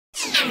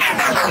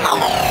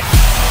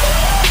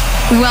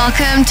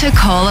Welcome to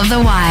Call of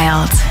the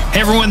Wild. Hey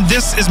everyone,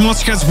 this is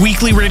Monstercat's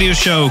weekly radio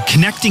show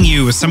connecting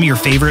you with some of your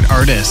favorite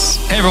artists.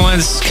 Hey everyone,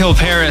 this is Kill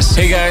Paris.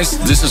 Hey guys,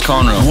 this is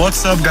Conroe.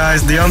 What's up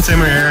guys, Deontay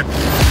here.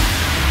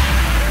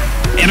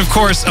 And of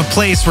course, a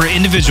place where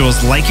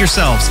individuals like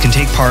yourselves can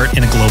take part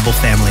in a global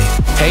family.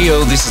 Hey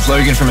yo, this is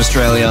Logan from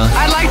Australia.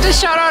 I'd like to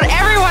shout out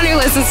everyone who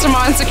listens to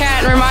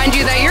Monstercat and remind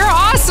you that you're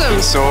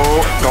awesome. So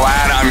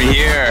glad I'm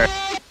here.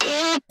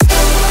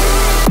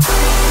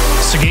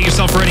 So get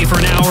yourself ready for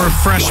an hour of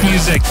fresh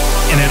music,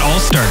 and it all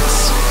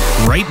starts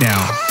right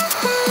now.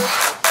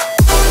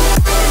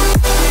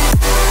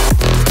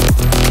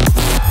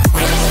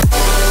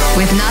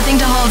 With nothing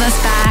to hold us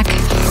back,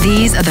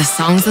 these are the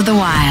songs of the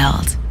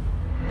wild.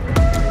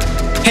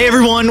 Hey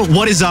everyone,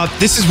 what is up?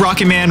 This is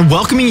Rocket Man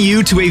welcoming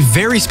you to a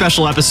very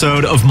special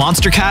episode of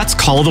Monstercat's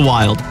Call of the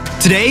Wild.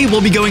 Today,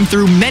 we'll be going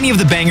through many of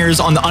the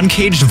bangers on the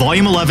Uncaged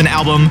Volume 11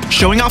 album,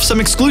 showing off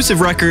some exclusive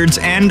records,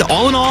 and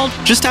all in all,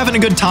 just having a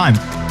good time.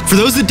 For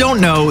those that don't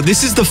know,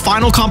 this is the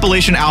final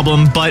compilation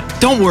album, but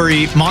don't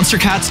worry,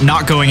 Monstercat's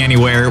not going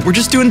anywhere. We're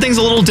just doing things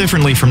a little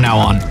differently from now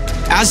on.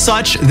 As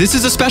such, this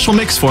is a special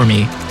mix for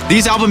me.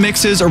 These album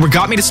mixes are what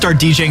got me to start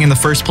DJing in the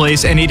first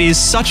place, and it is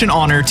such an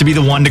honor to be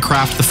the one to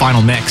craft the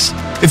final mix.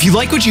 If you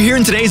like what you hear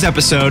in today's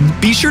episode,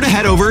 be sure to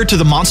head over to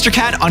the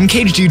Monstercat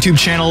Uncaged YouTube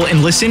channel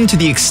and listen to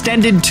the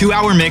extended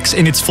 2-hour mix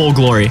in its full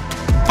glory.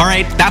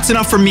 Alright, that's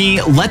enough from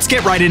me, let's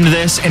get right into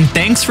this, and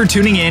thanks for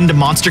tuning in to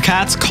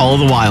Monstercat's Call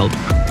of the Wild.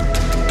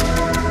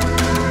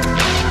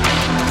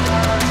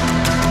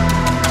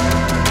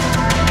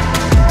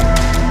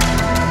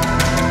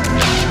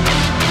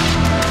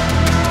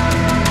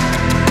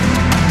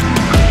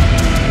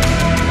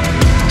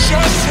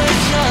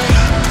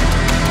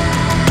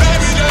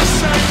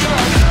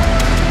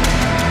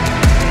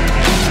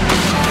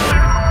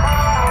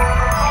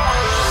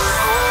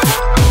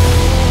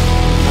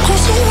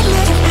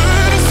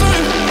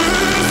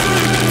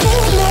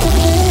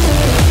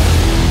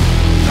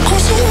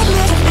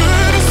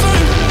 Cause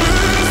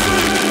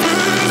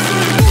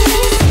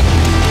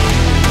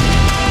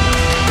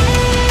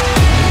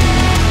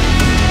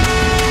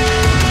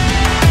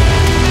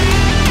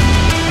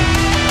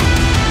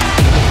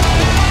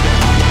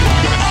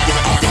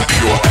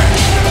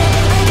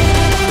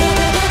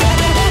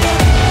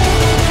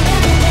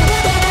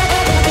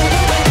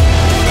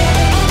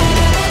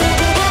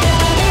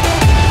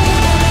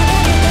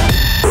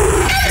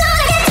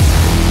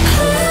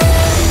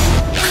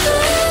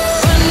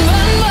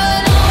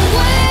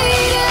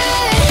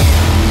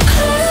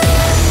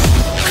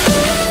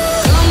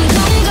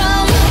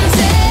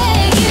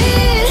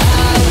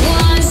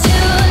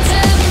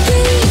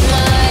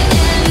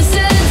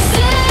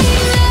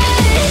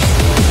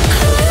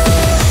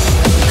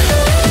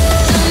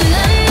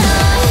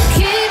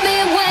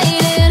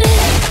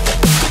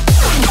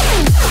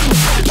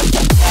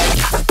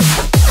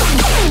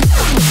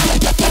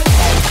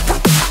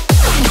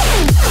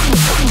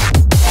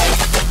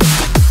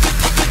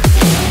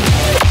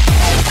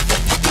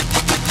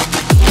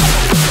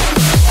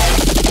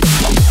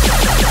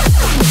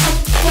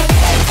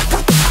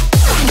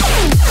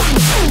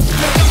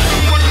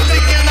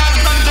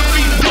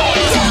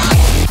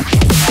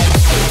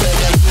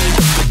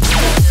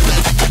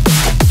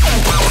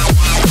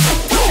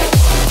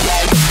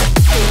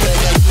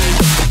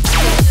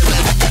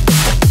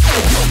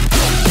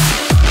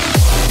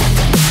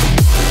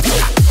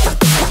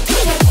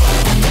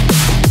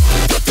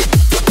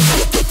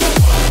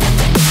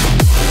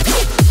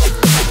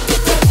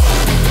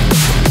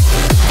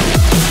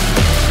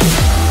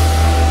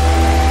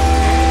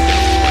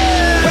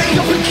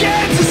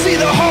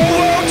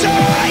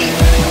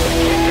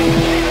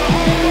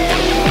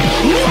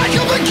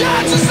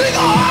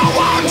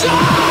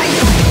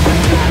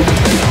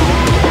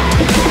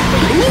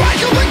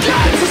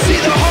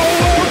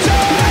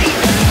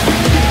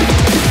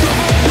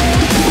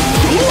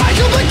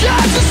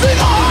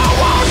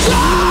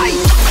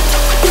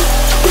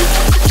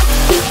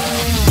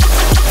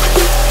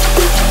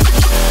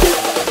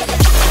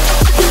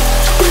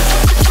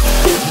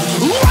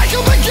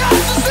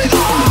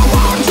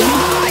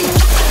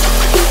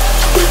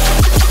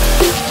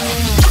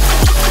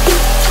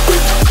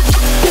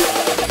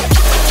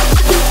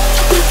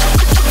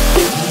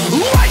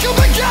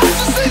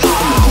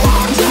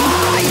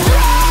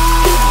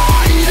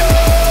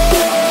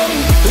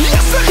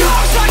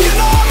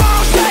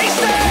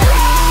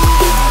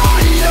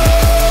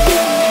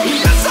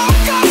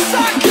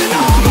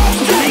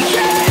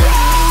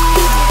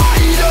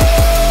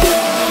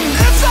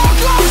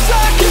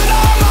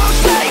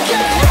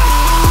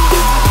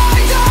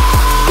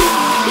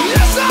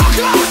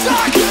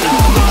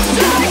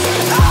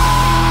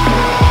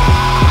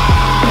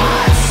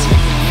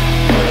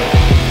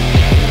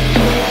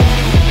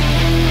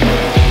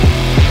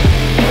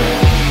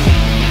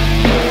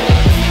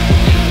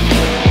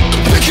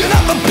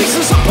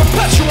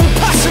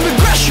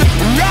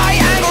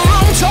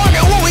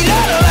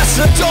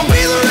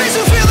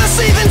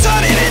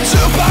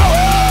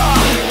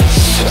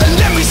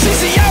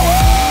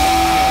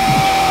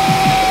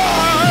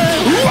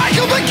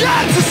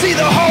again to see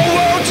the whole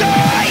world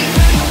die.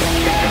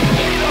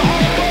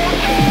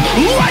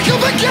 Wake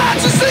up again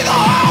to see the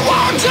whole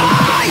world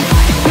die.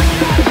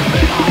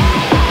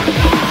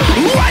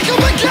 Wake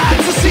up again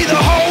to see the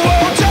whole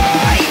world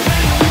die.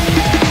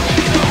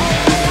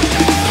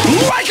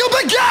 Wake up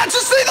again to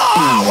see the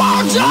whole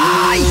world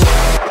die.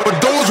 But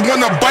those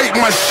wanna bite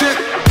my shit,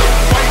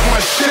 bite my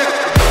shit,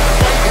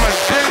 bite my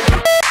shit.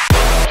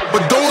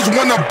 But those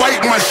wanna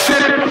bite my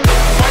shit,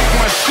 bite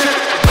my shit,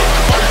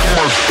 bite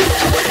my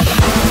shit.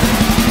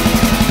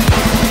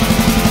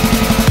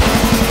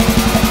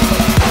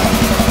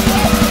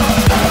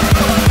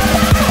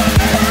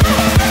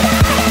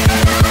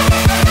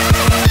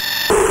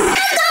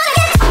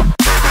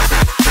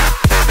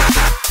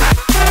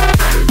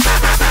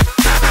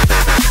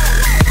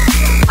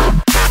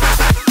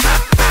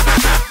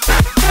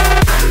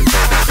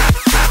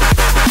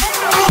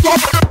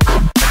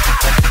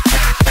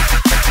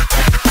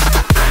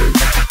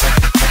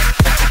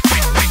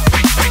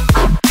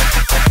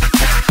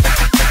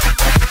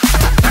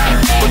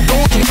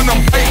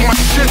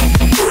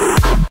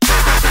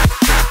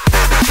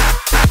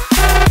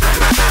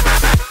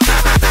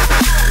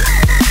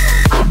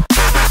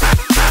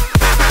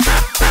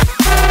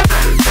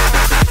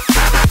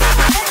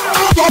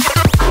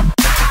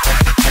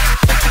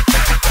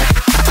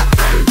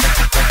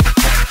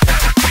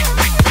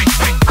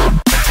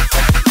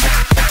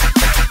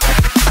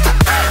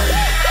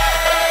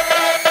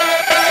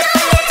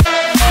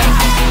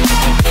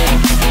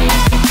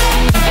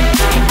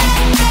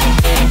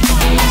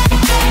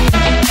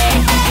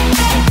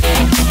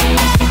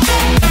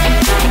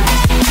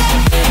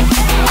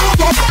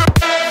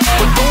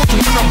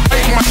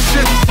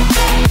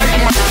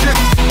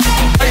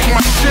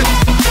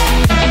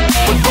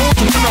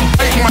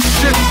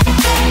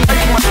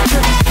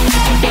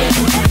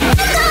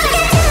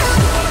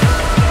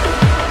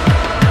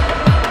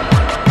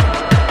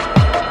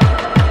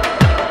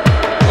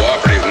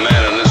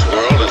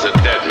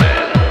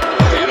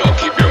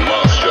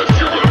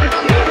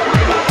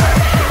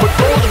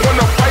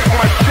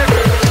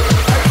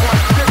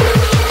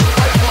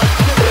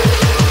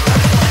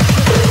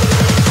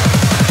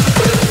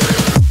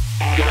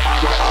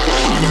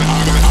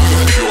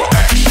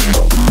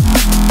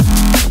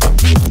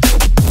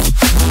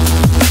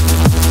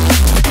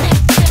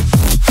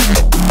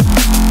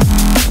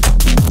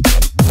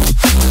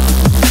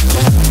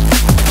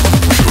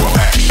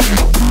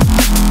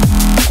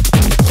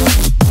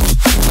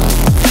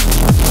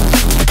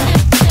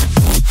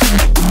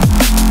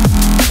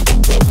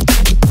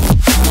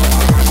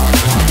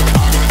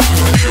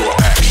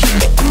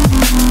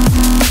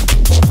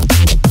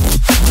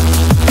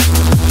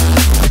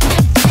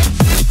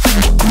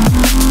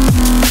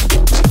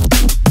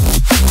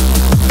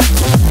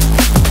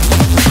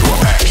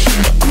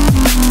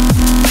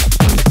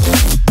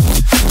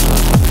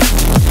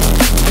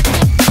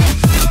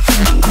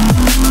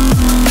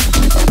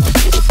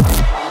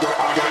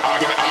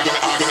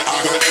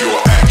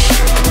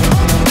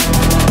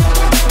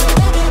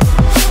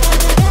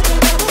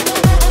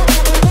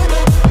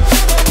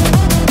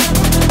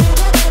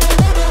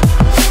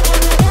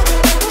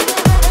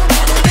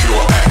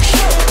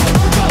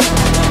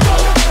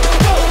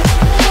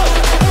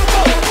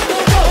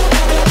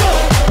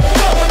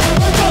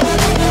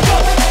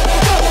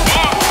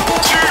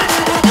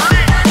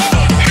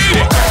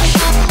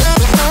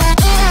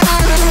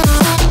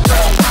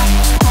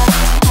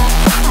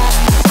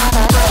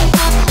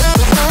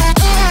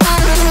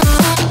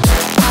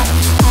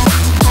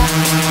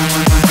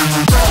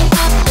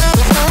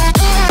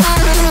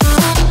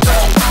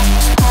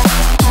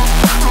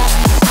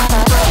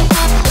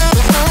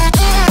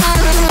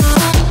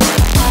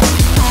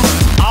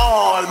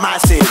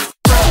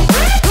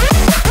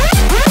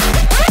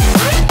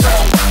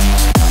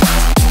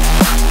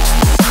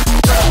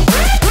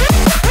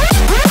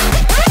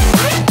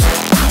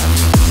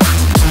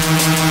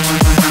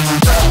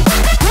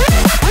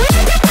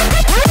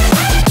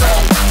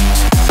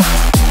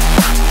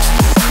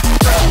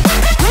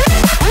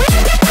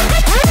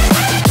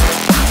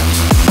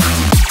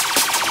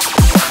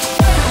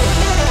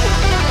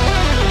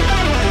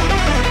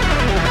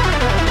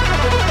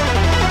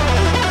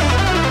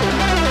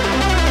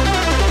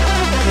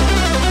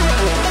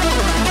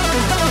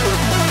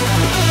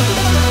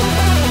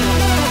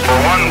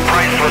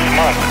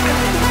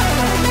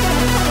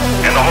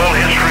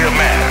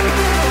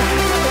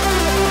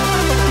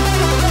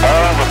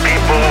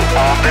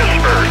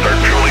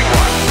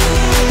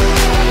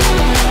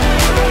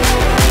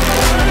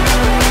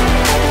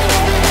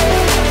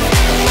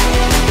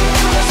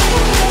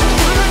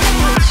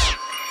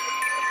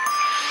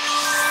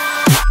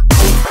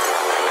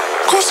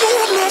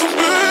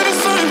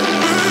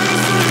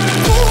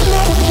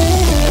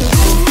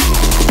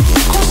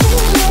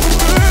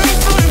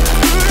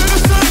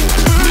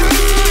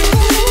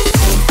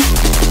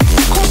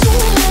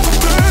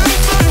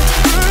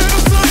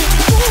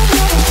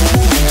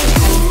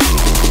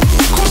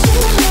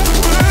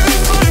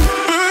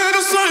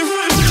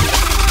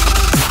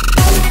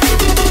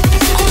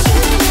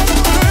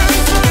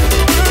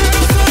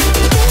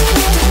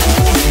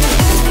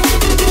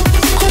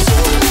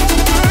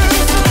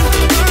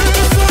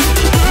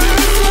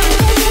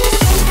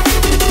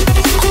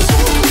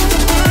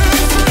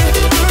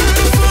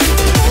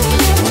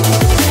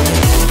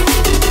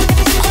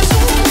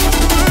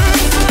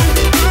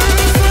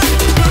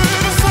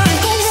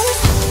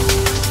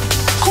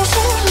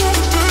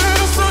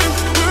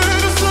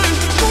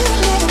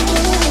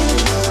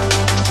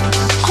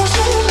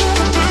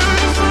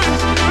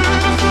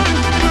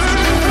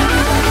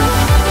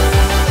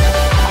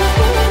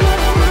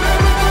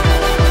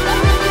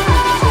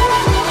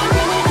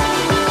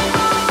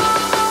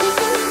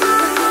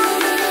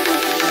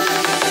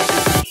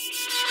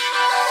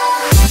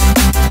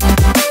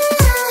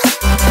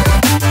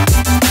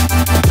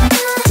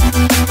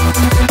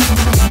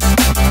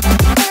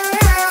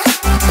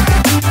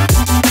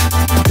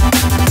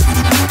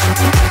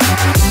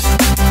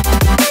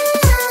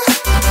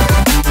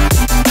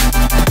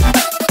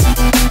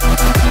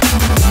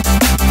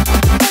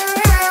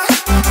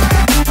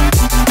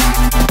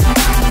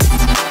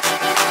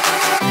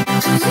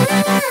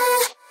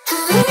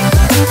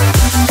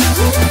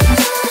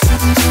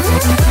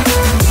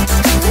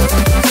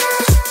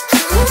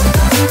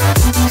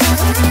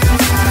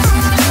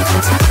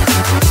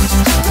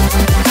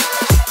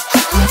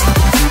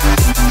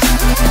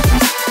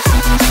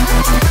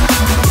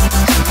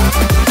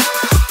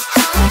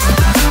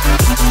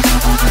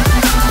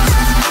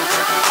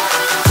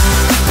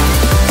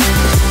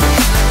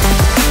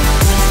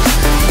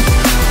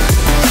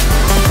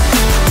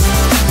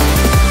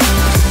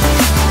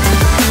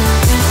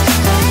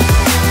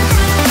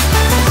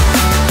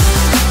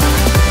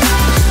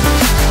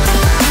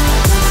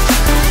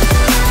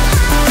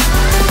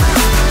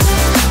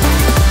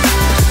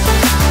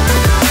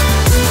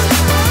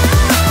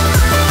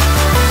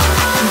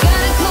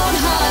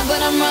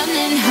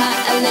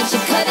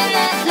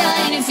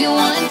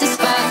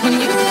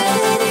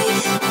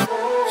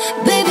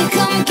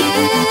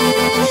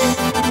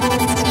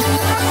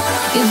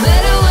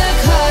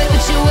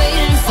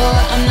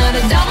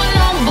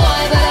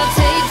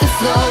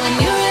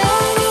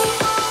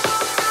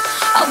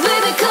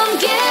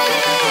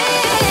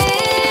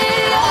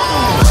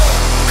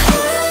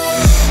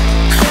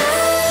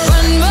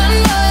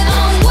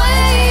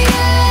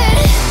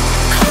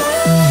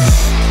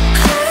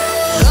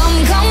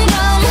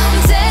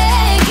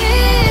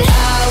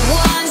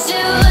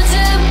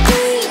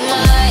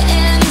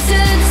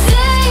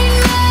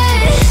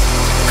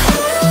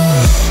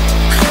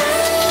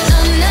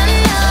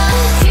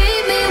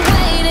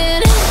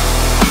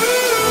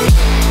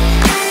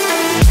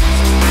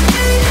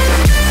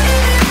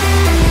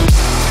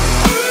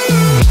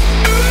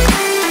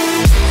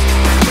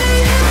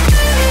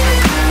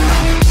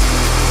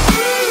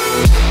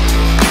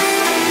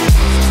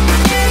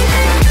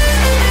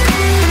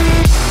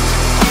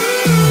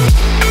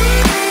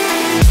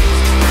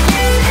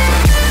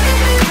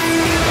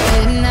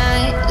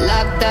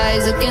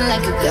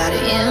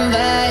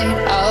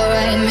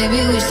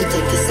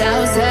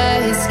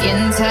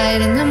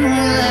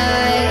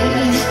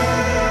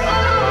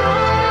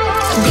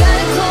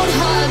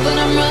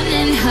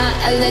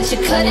 I let you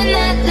cut in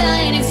that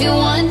line if you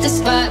want the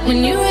spot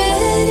when you're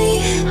ready.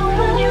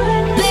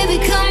 Baby,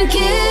 come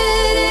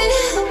get it.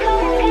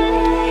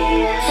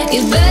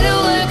 You better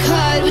work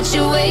hard, what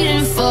you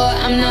waiting for?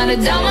 I'm not a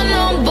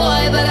domino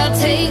boy, but I'll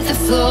take the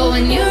floor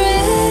when you're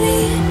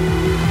ready.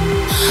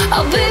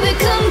 Oh baby,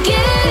 come get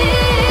it.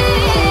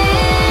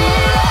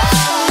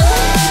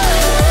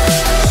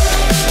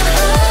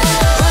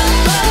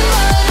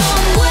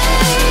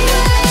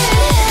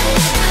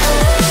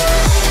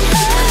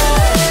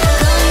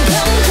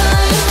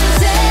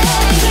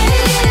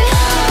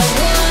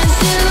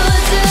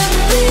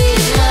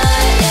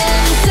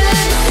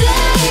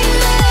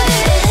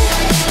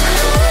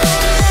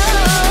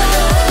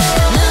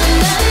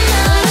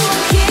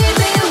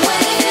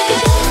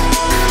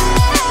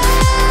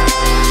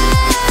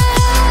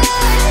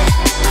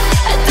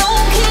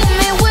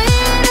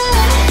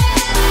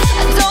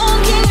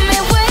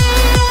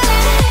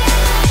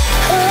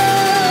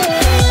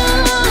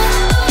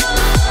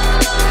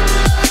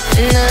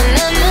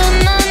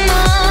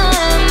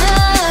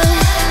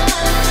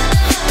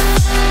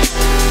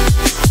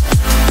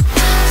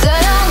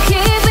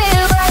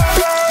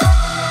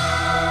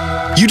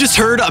 You just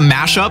heard a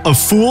mashup of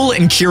Fool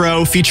and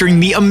Kiro featuring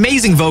the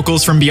amazing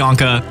vocals from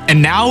Bianca,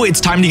 and now it's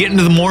time to get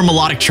into the more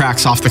melodic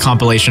tracks off the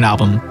compilation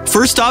album.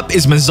 First up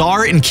is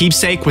Mazar and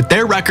Keepsake with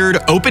their record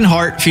Open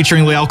Heart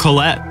featuring Leal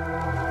Colette.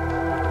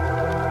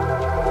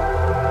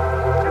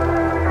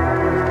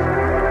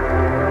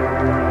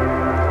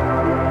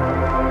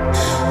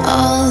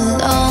 All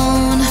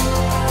alone,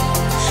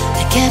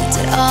 I kept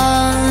it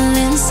all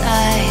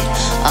inside.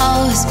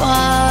 Always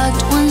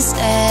walked one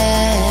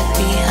step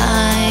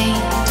behind.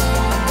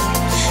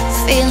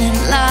 Feeling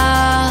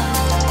locked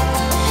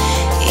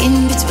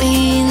in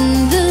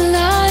between the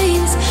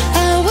lines.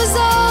 I was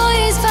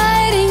always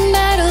fighting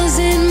battles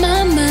in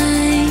my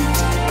mind.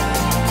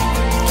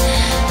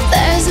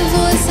 There's a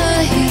voice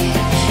I hear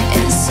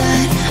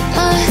inside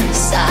my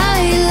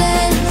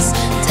silence,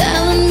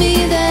 telling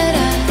me that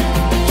I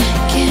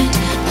can't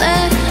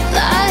let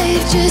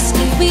life just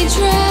leave me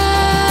dry.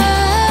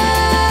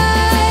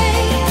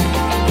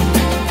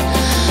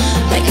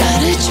 I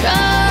gotta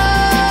try.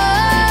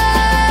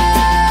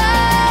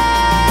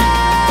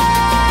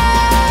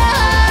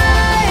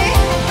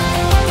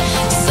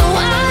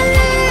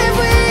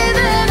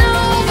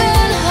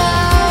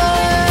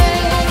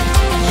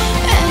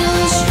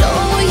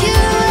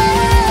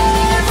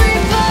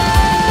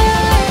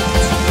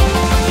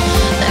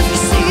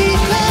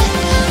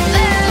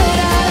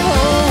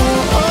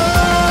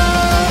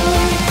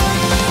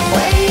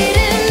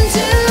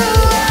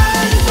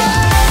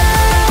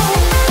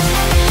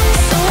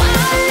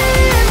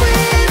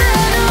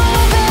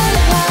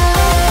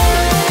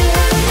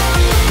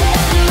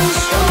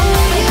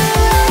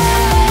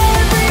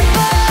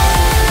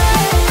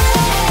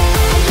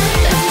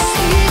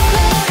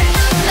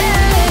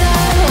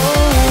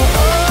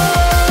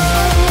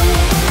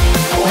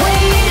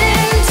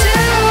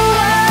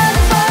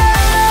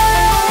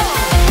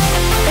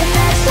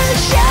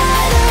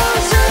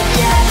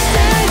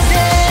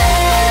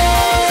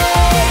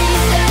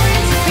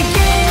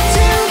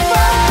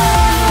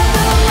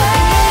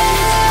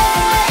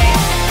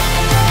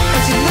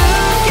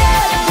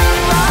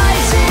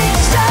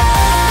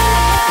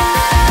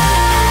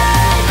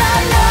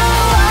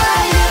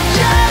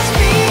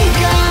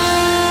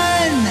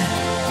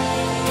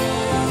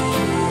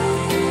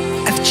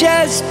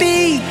 Just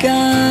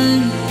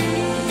begun.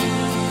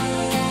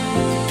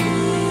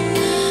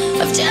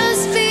 I've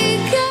just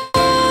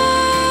begun.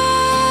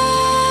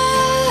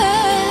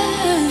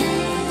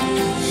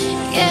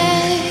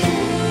 Yeah.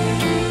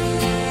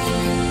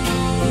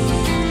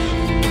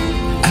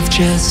 I've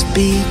just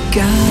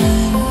begun.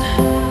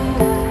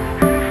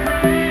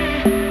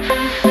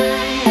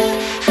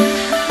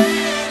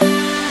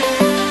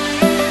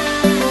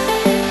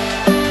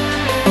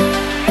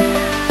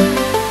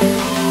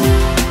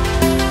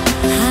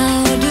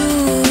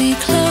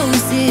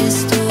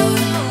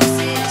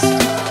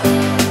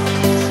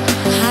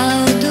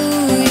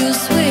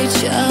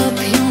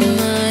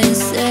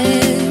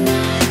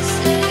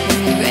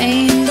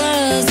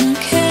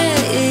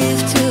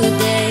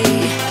 Today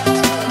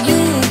you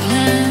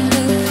planned a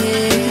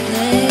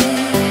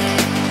picnic.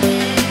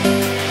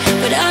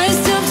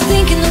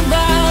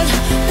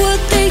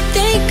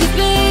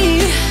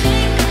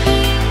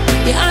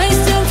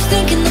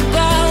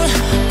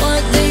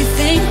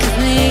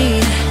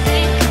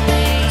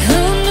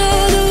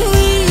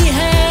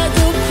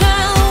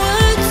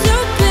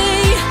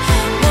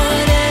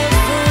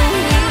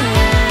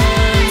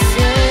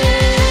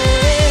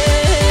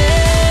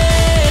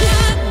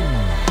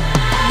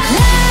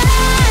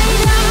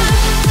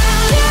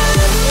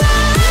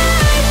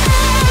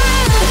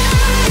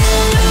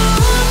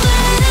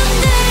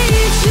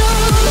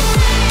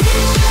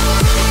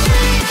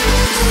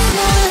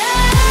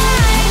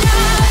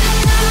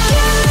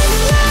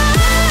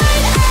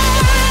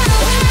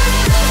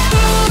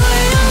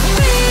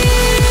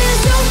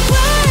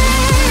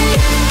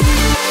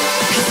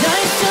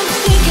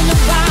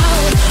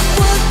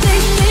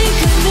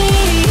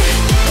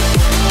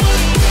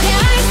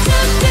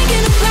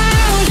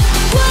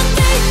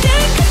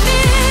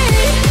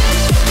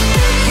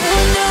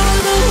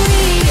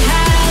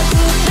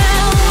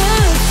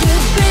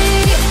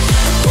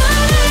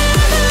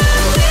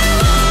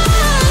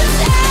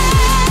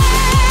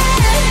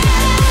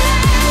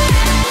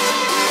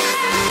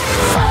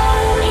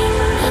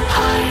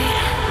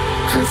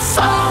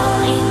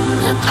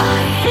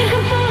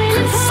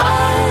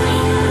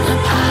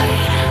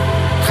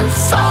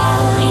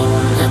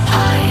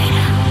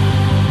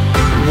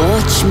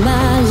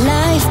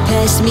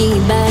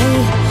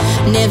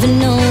 never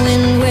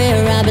knowing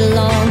where I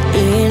belong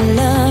in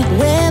a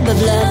web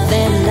of love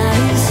and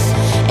lies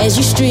as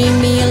you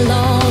stream me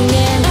along.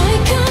 And I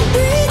can't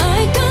breathe,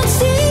 I can't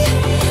see,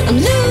 I'm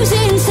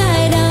losing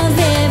sight of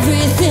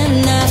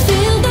everything. I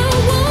feel the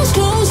walls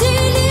closing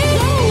in,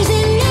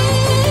 closing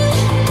in.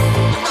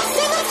 I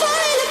see my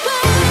falling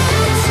apart.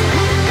 I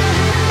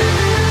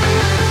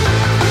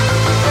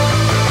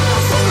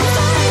see my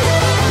falling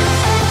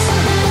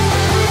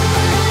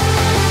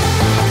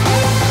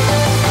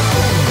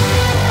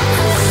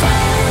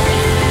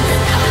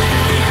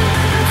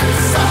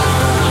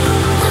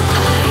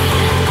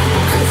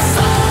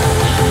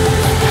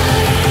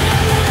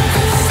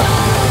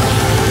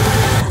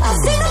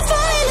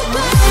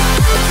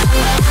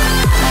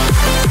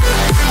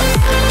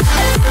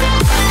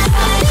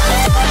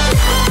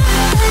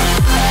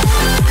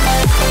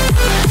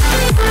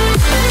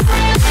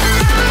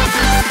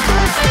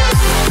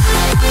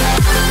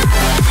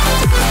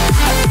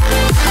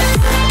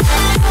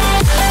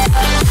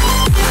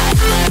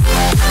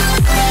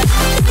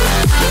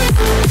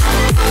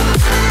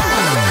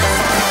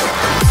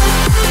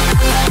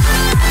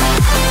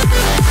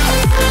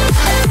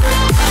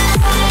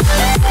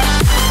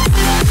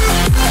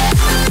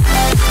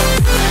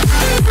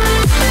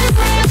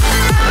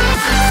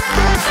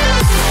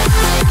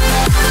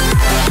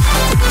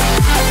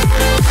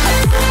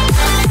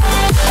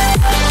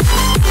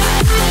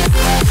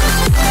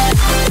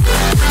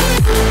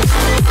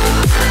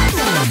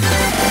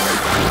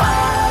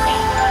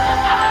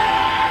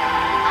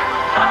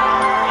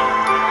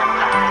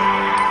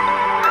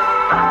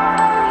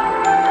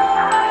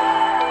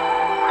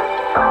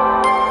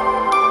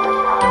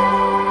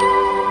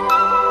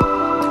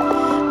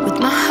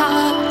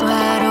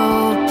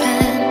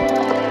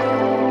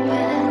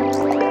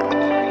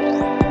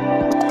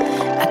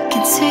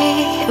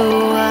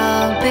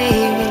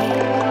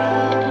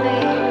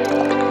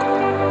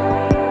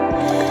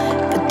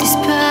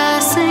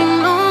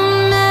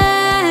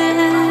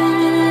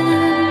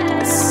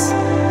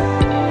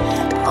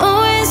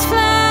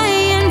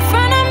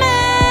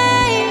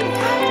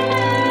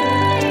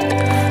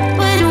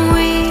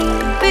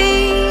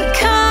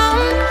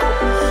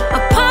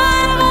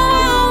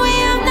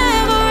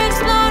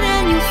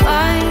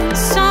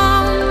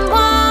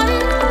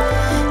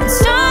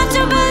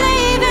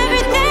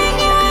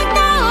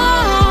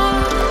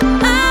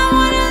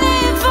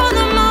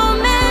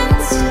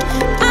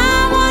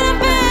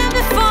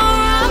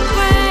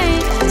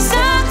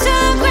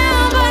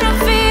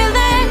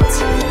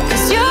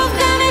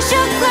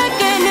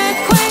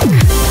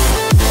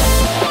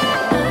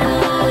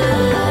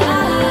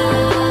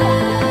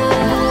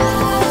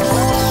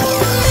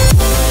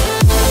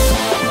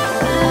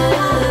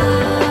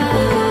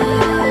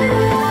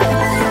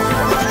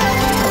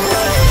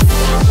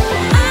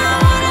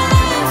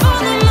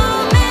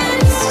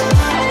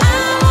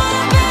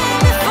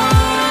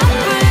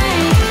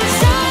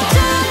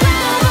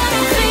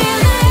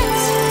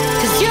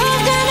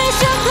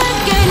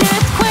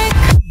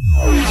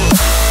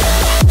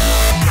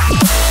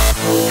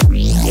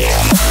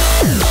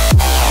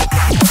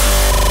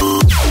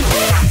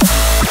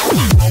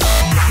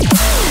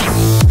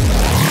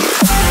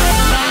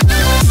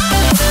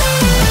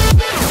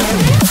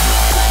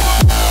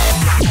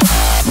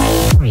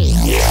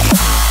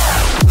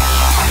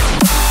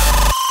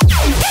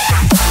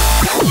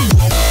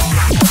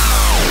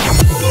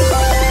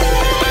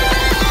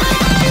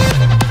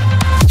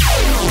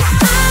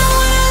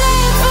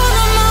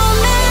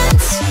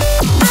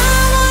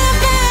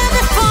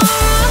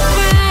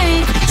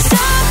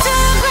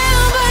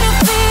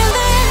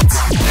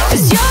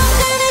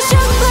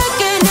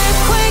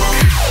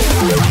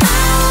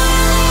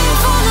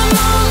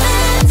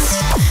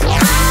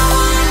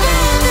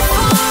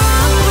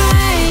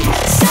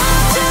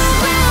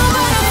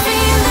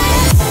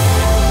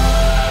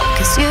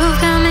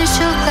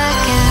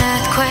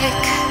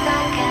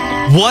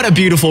What a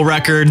beautiful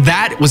record.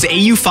 That was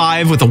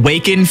AU5 with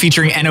Awaken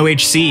featuring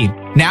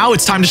NOHC. Now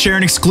it's time to share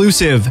an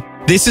exclusive.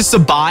 This is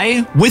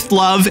Sabai with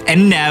Love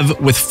and Nev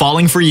with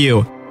Falling For You.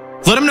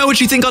 Let them know what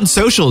you think on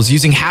socials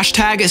using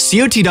hashtag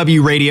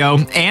COTW Radio,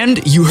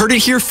 and you heard it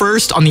here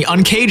first on the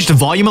Uncaged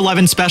Volume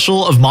 11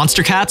 special of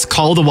Monstercat's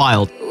Call of the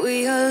Wild.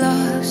 We are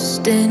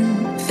lost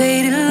in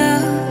faded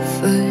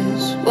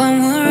lovers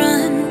when we're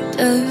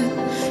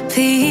under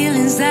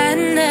feelings that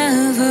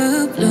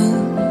never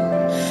bloom.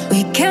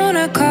 We count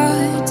our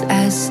cards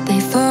as they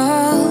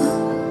fall.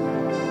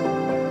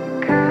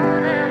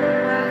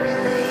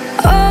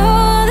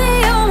 Oh,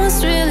 they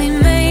almost really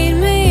made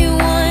me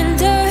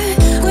wonder,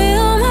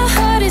 will my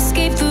heart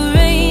escape the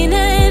rain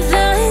and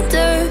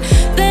thunder?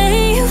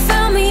 Then you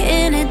found me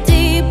in a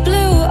deep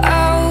blue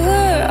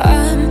hour,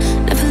 I'm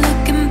never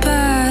looking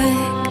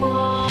back.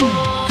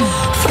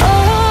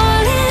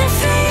 Falling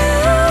for you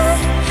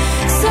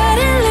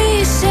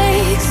suddenly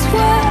shakes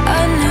what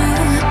I knew.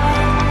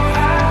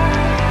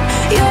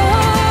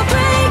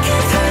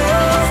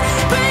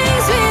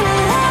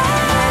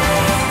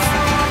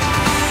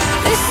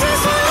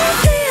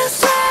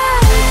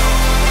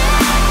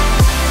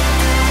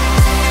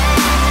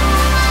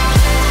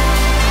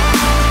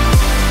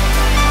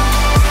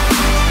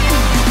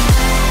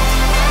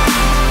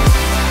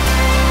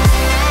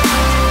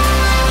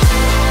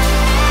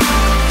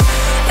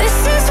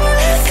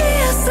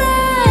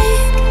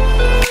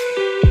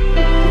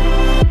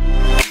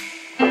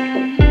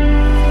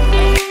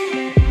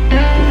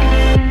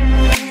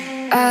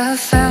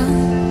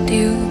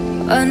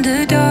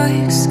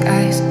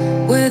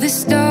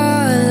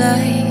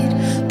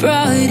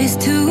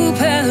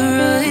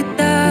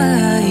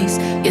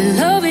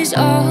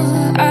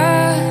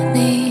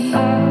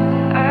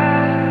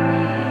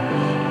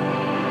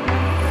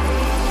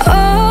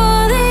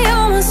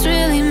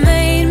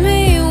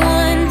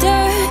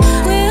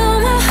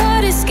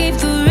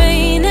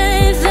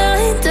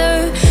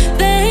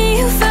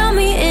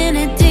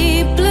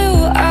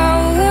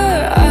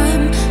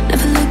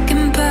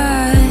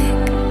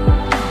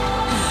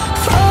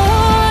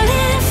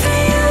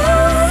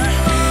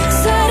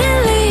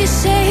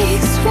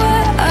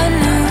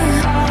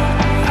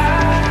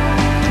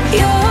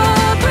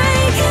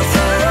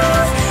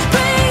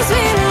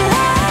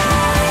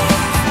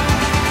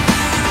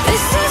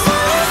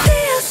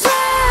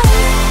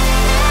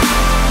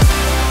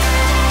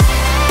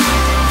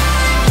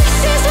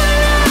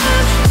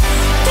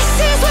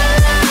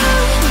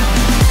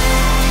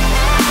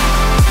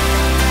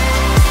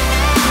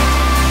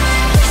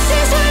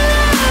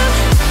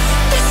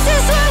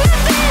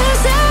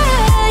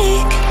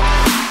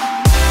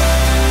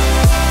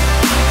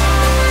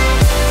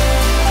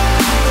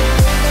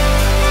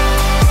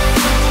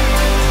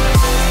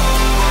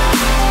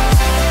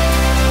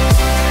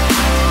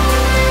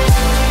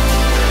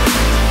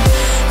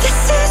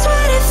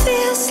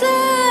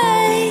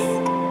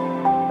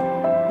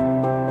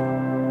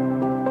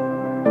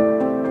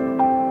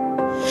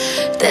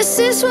 This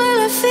is what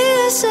I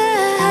feel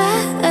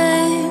inside.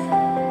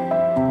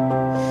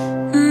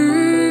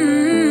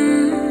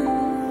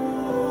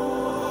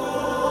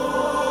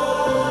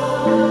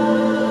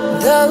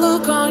 The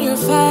look on your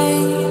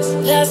face,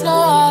 there's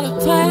no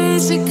other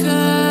place it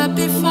could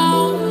be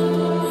found.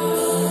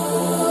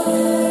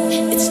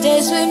 It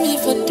stays with me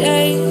for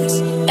days,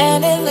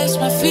 and it lifts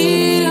my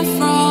feet up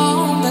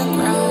from the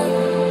ground.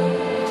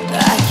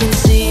 I can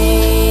see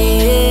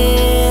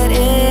it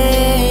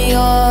in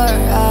your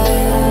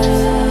eyes.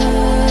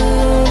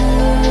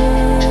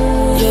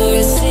 You're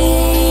a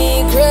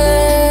secret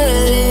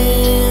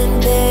in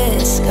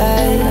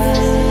disguise.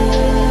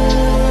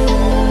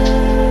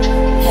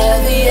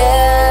 Heavy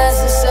as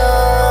the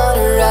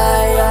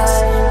sunrise,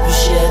 you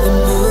share the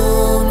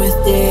moon with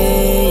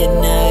day and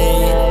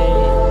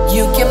night.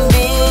 You can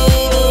be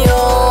the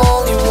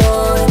only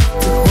one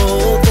to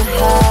hold the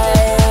high.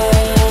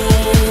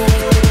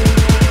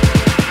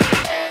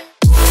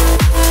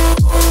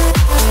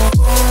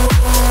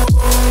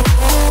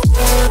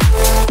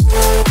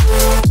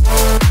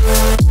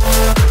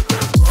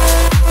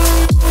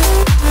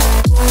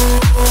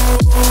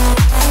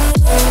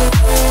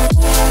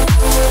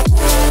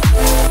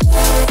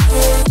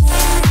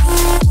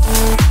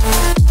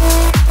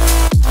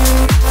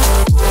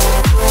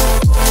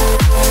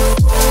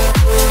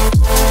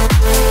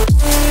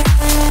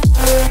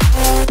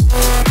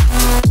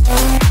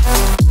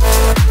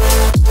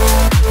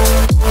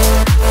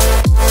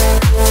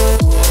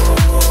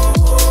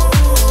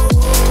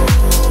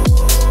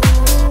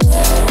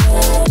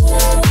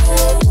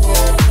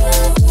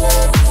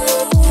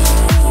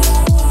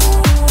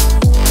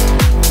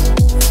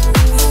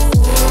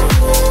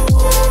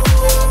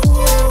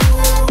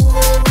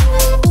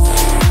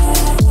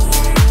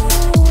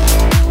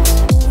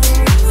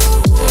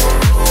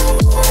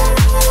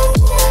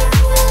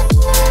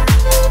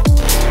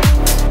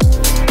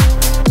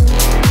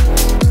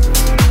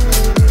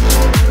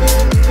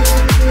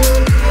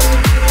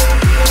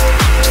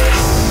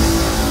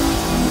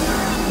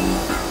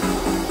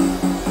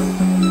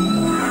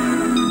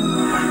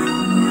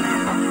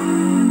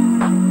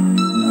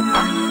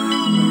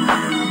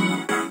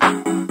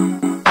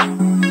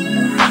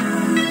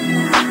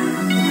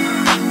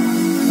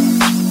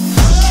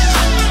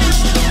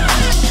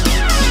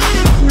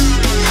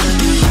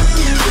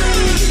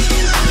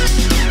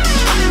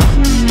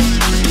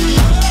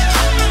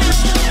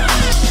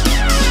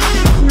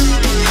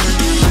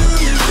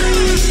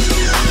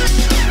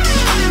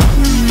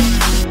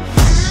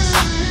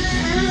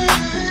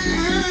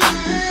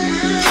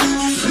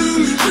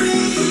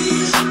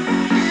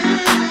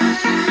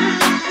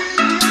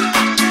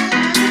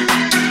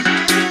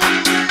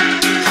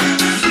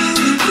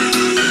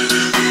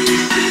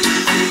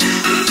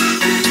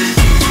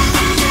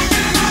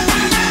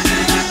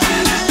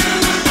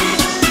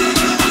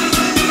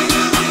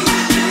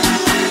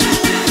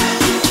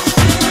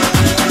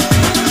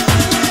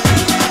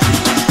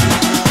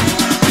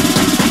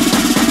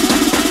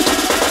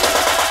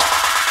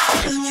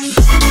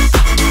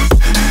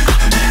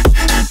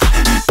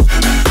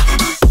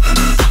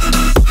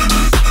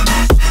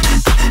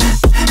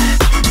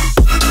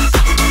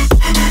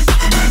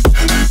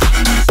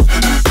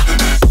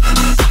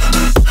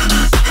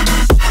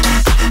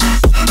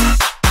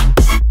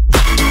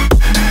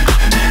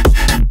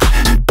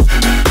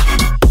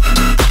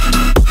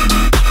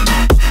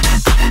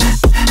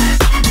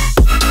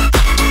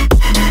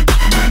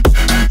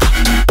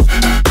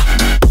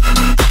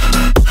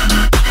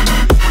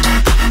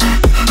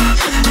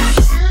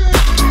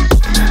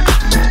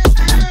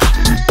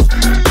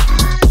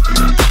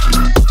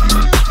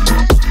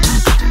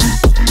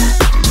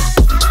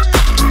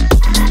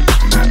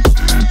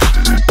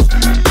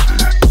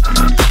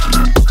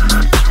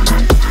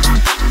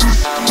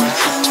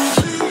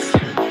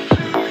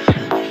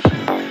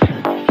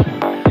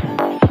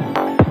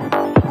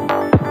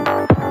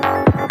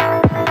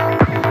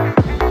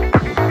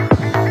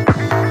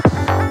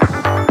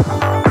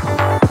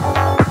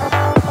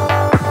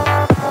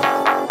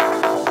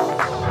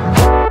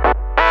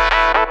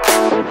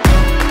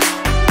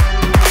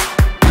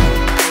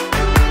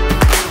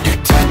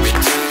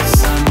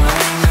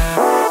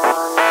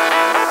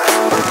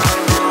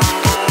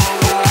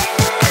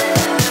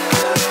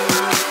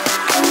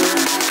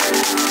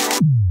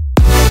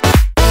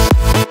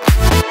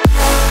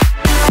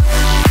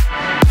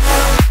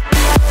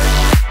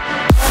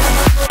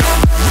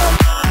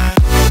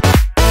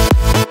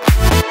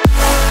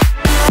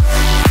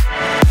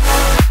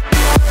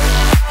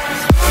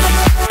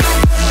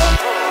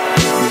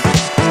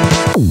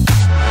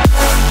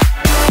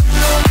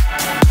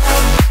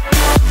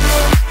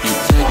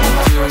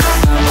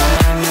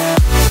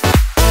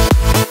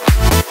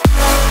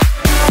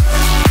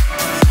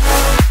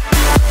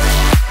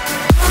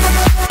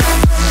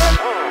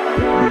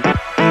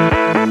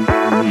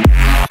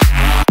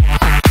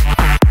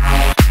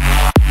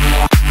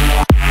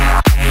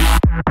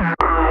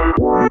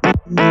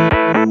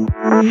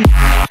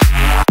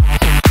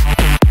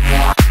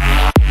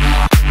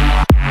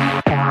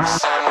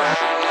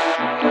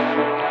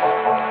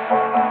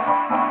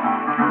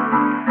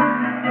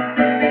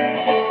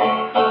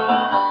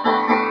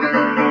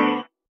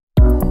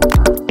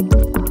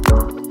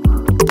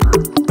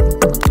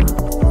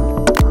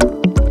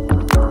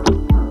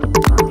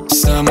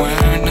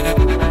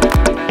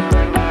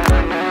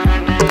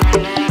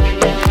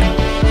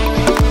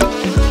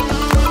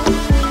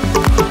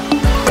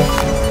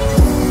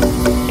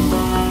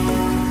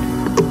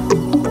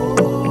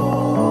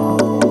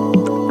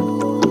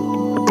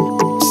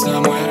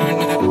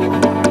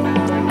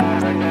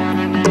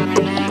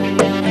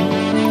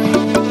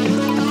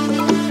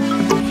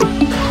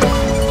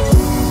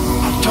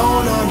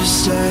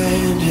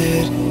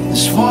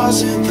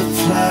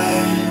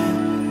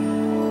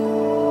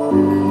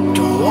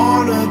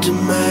 wanna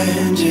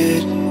demand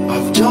it.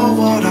 I've done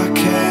what I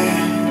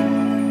can,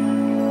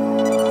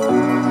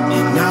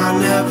 and I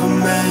never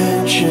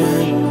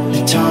mentioned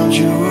the times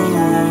you were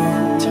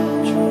rude,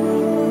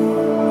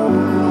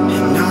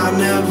 and I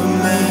never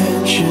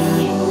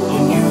mentioned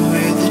when you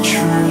hear the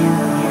truth.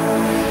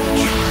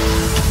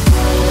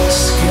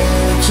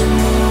 Scared to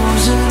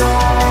lose it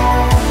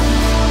all,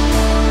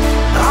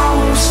 I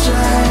won't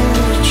stand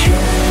a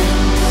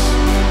chance,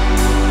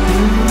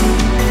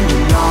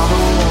 and I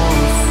don't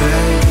wanna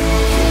fake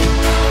it.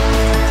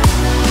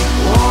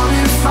 What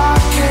if I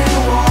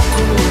can't walk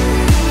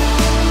away?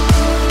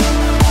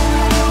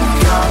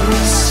 Got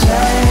me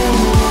staying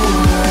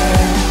away,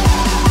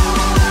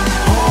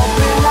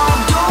 hoping I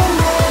don't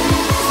make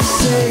the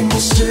same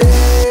mistake.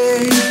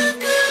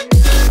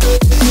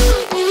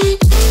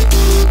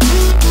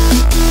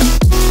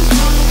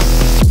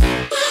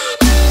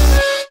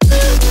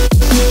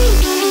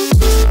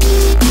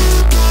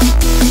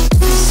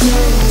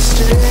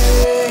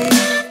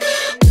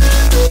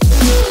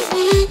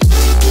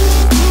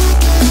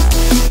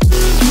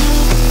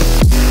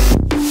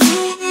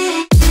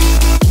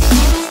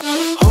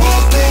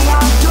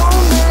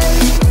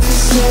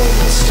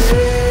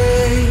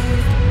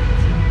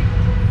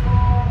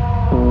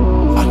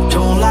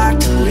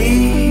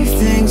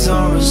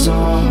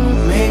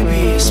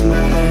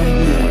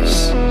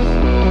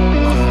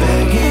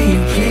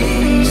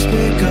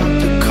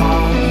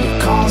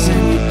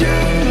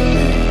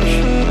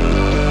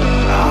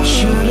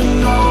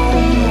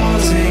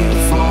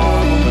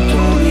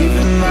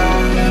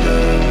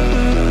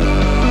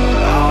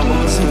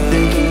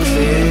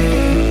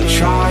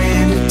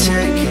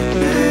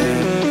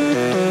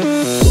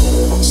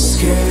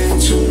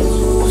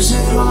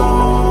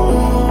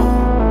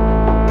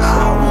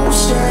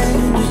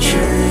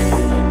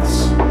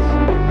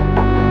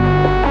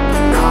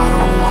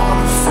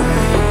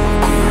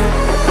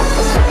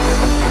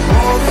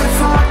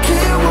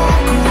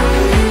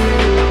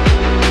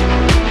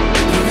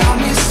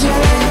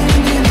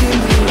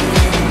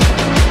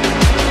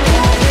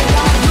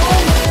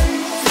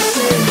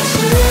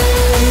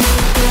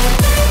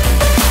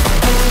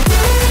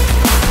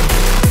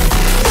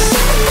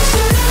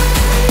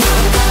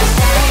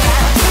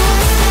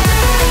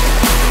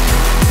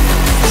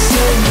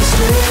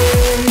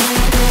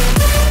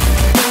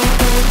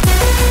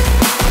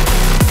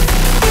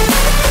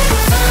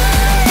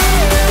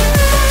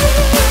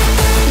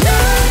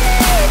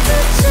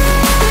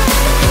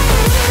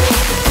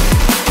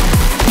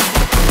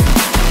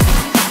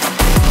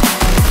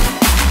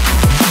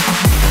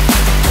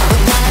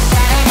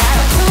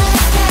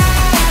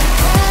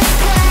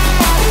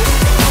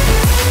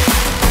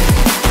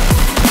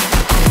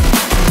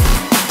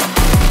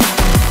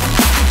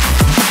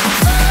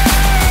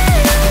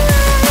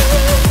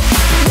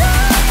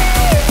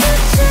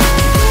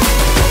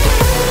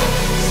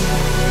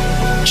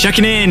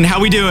 Checking in,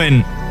 how we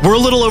doing? We're a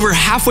little over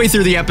halfway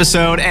through the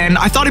episode, and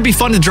I thought it'd be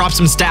fun to drop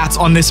some stats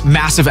on this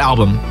massive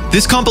album.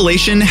 This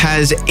compilation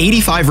has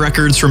 85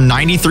 records from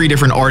 93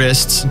 different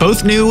artists,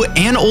 both new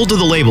and old to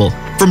the label.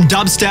 From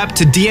dubstep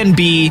to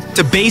DnB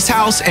to bass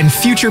house and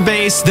future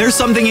bass, there's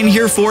something in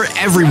here for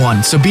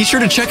everyone, so be sure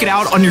to check it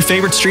out on your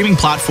favorite streaming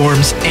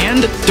platforms,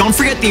 and don't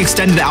forget the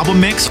extended album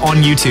mix on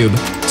YouTube.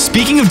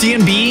 Speaking of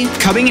DnB,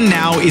 coming in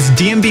now is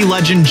DnB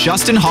legend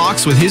Justin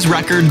Hawks with his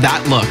record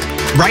That Look,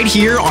 right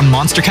here on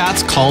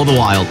Monstercat's Call of the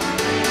Wild.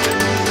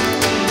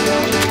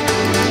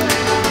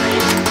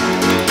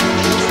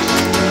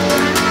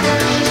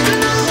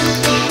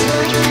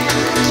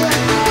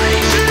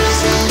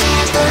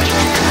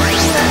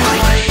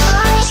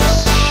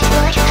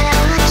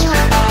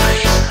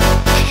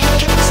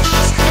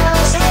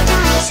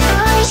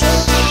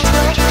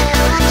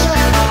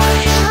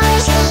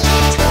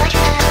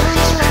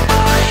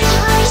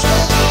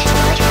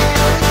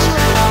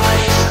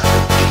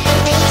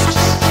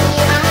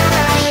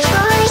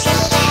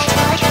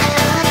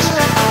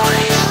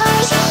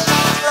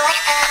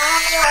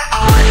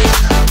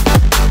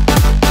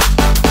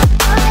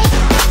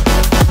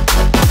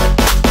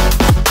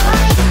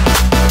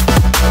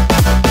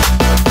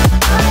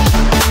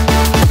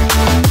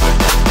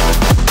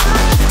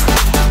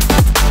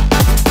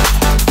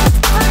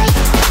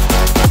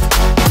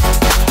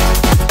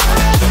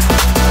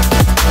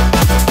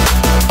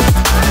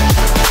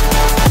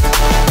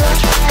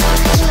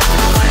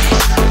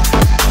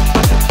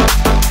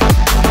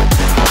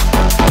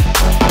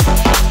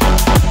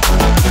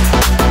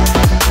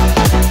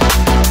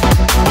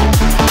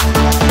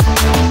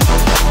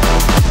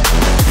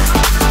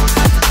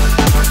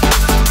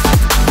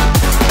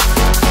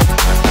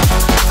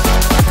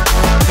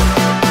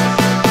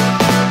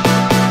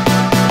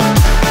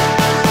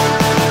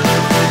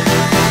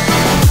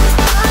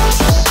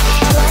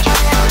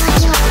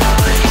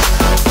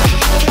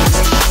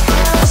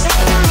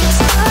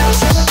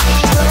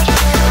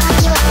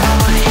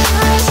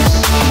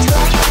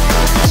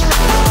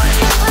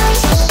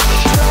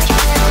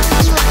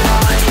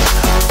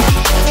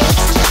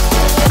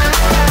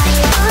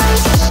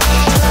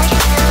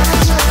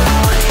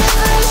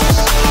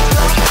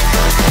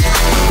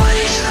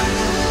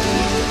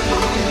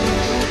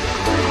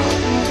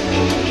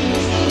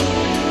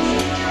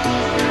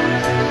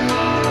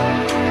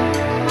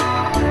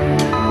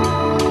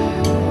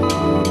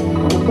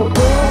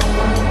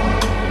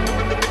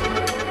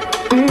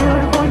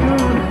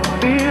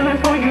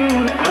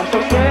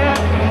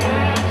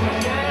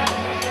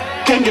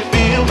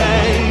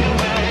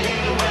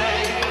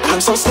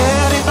 I'm so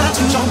scared if I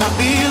do show my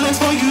feelings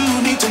for you.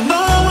 Need to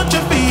know what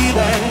you're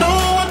feeling,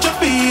 know what you're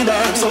feeling.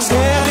 I'm so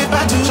scared if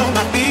I do show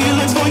my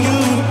feelings for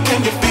you.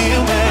 Can you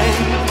feel me?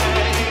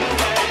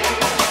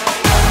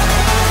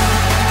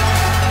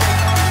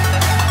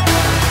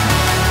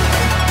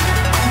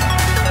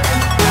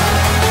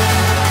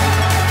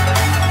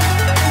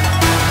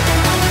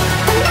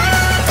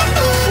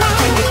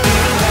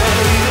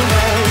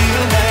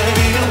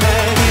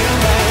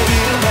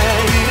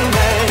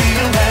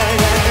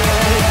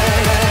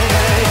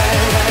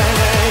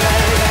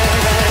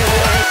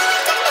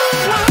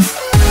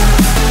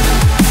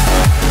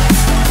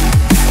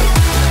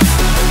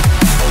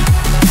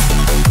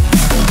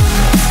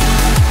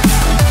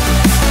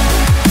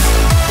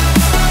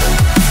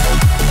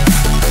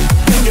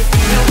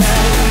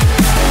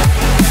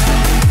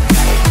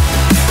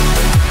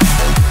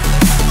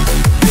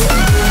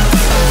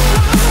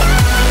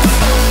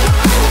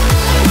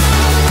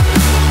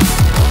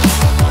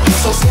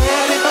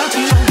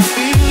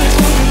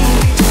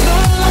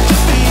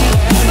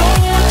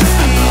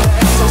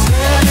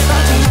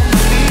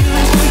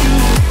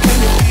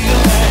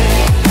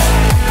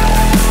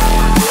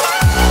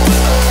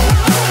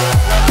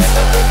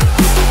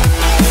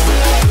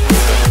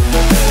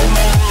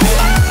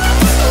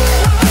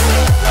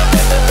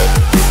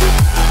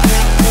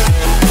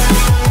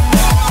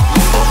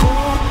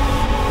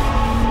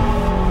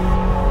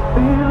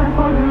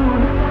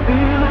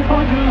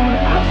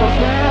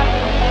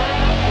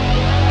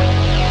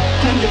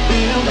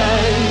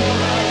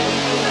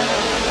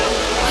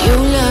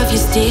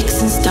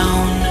 Sticks and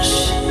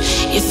stones,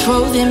 you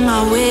throw them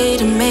my way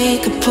to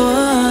make a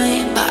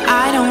point, but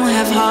I don't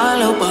have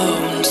hollow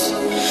bones,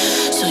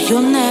 so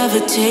you'll never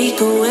take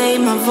away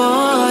my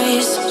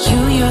voice. You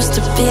used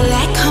to be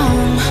like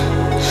home,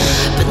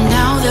 but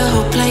now the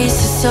whole place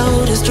is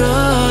so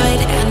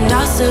destroyed, and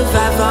I'll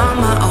survive on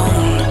my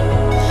own.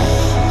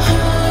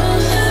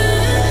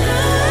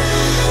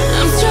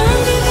 I'm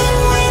stronger than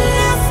when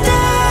I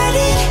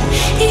started,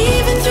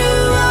 even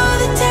through all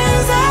the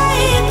times I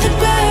hit the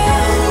ground.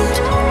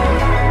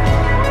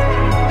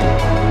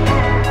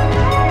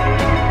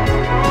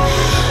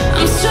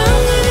 I'm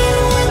stronger than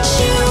what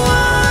you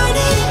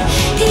wanted,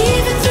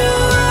 even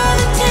through all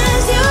the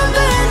times you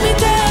burned me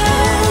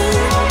down.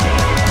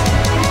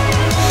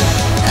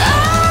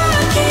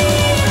 I'll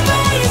keep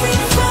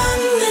rising from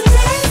the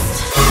dust.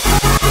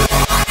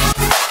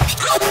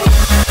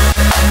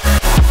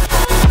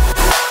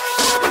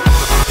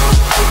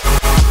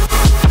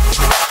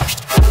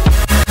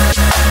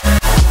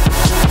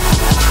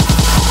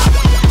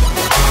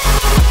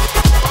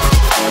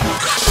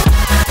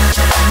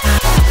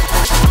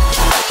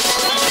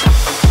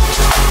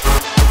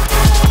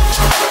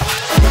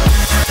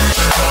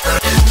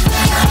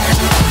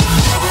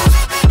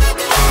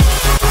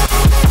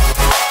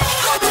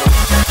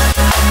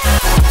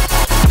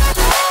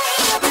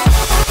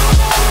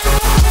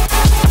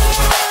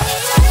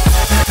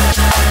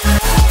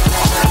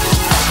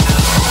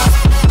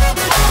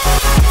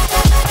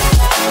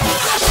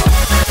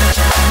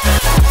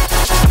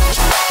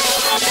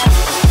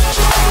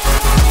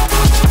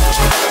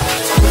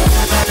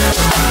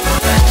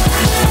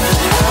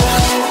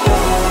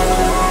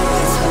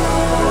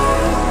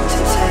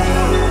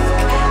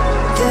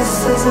 This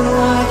isn't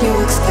what you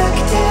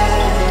expected.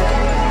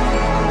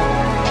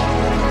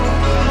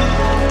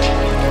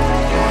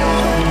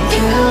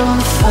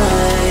 You'll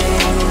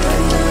find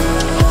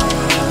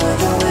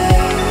another way.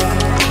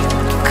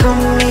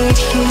 Come meet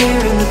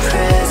here in the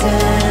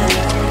present.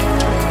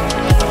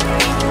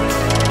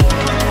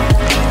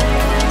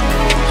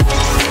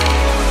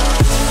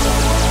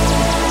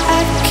 I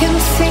can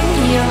see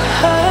your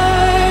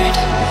hurt.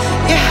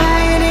 You're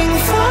hiding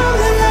from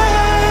the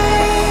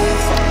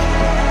light.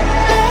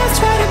 Let's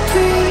try to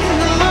breathe in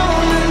the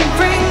moment,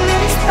 bring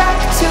this back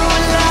to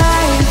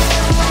life.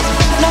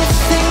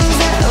 Nothing's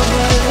ever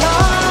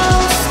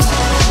lost.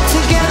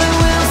 Together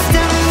we'll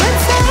stem the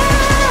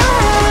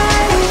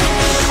tide.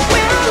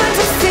 We're meant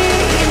to see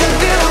the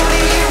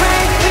beauty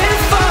right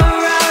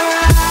before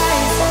our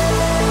eyes.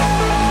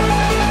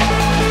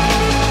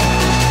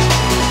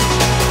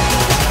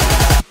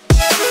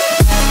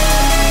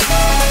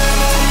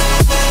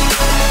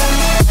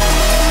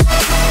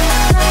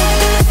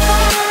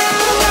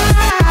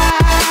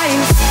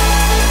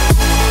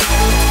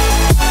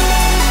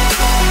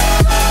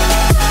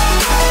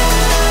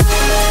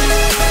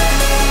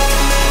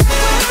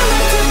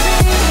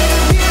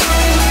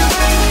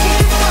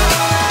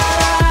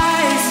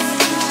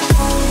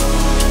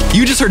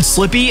 You just heard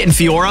Slippy and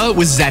Fiora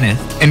with Zenith.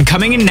 And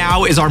coming in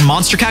now is our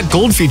Monstercat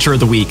Gold feature of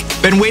the week.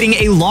 Been waiting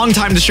a long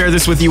time to share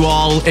this with you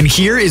all, and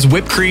here is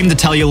Whipped Cream to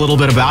tell you a little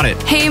bit about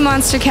it. Hey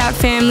Monstercat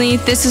family,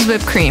 this is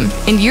Whipped Cream,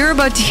 and you're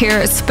about to hear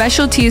a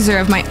special teaser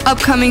of my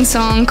upcoming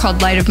song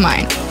called Light of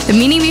Mine. The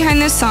meaning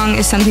behind this song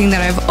is something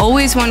that I've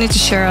always wanted to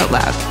share out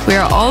loud. We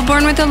are all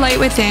born with a light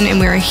within, and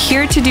we are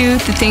here to do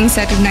the things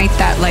that ignite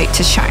that light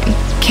to shine.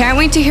 Can't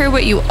wait to hear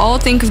what you all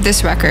think of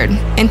this record.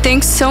 And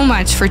thanks so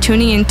much for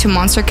tuning in to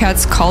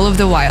Monstercat's Call of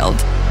the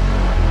Wild.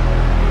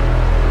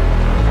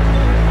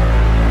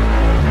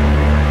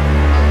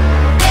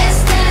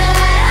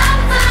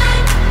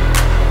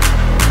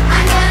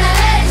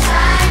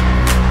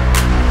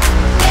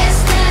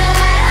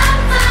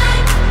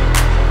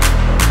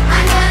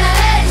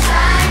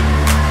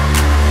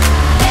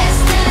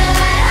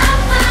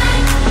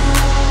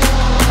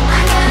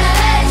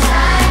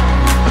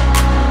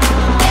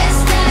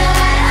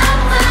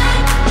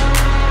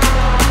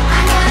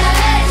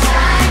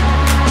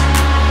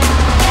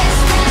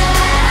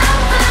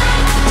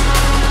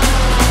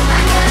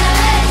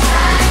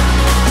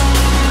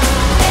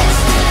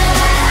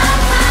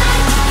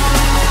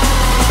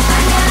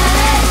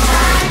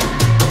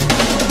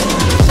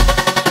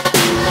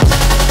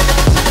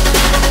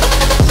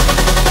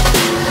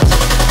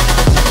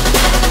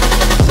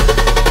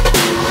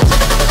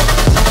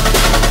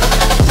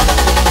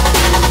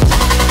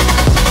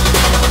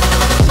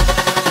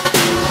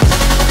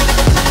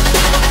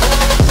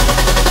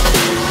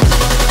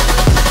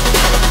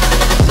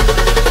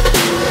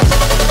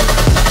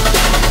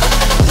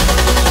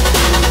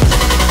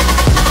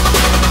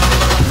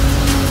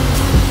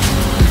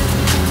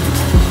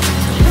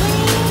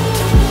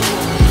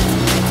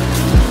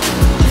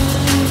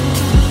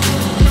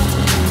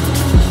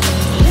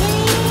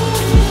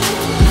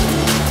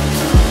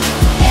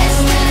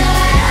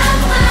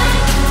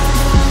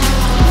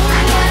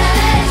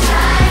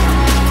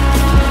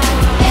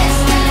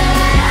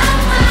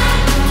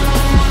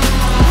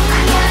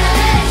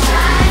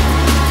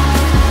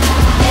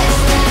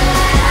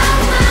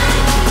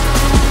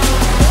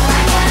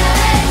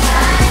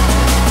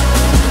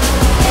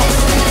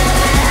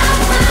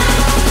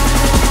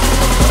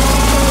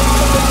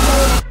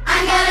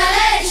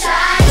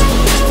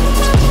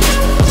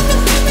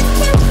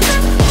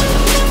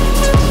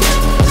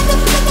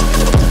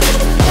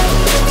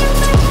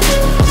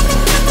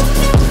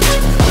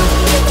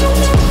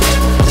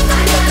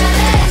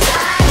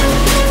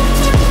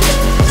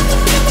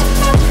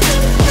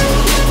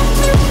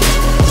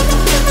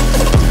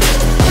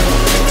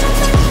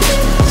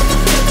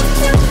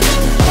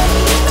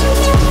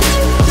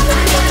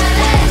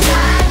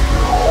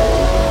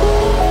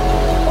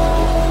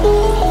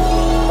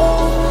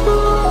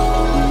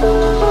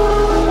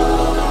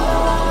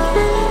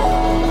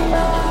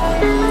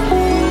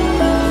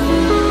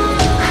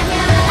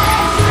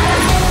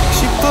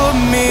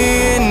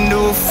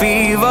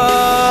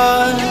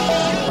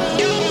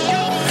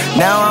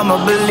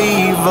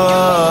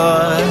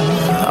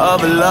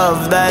 of a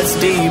love that's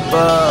deeper.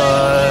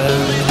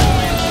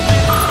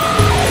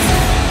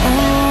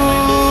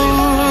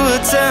 Ooh,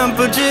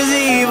 temperature's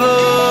evil,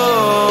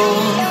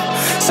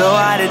 so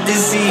I to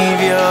deceive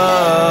you.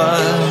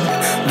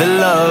 The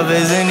love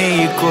isn't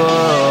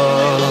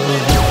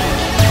equal.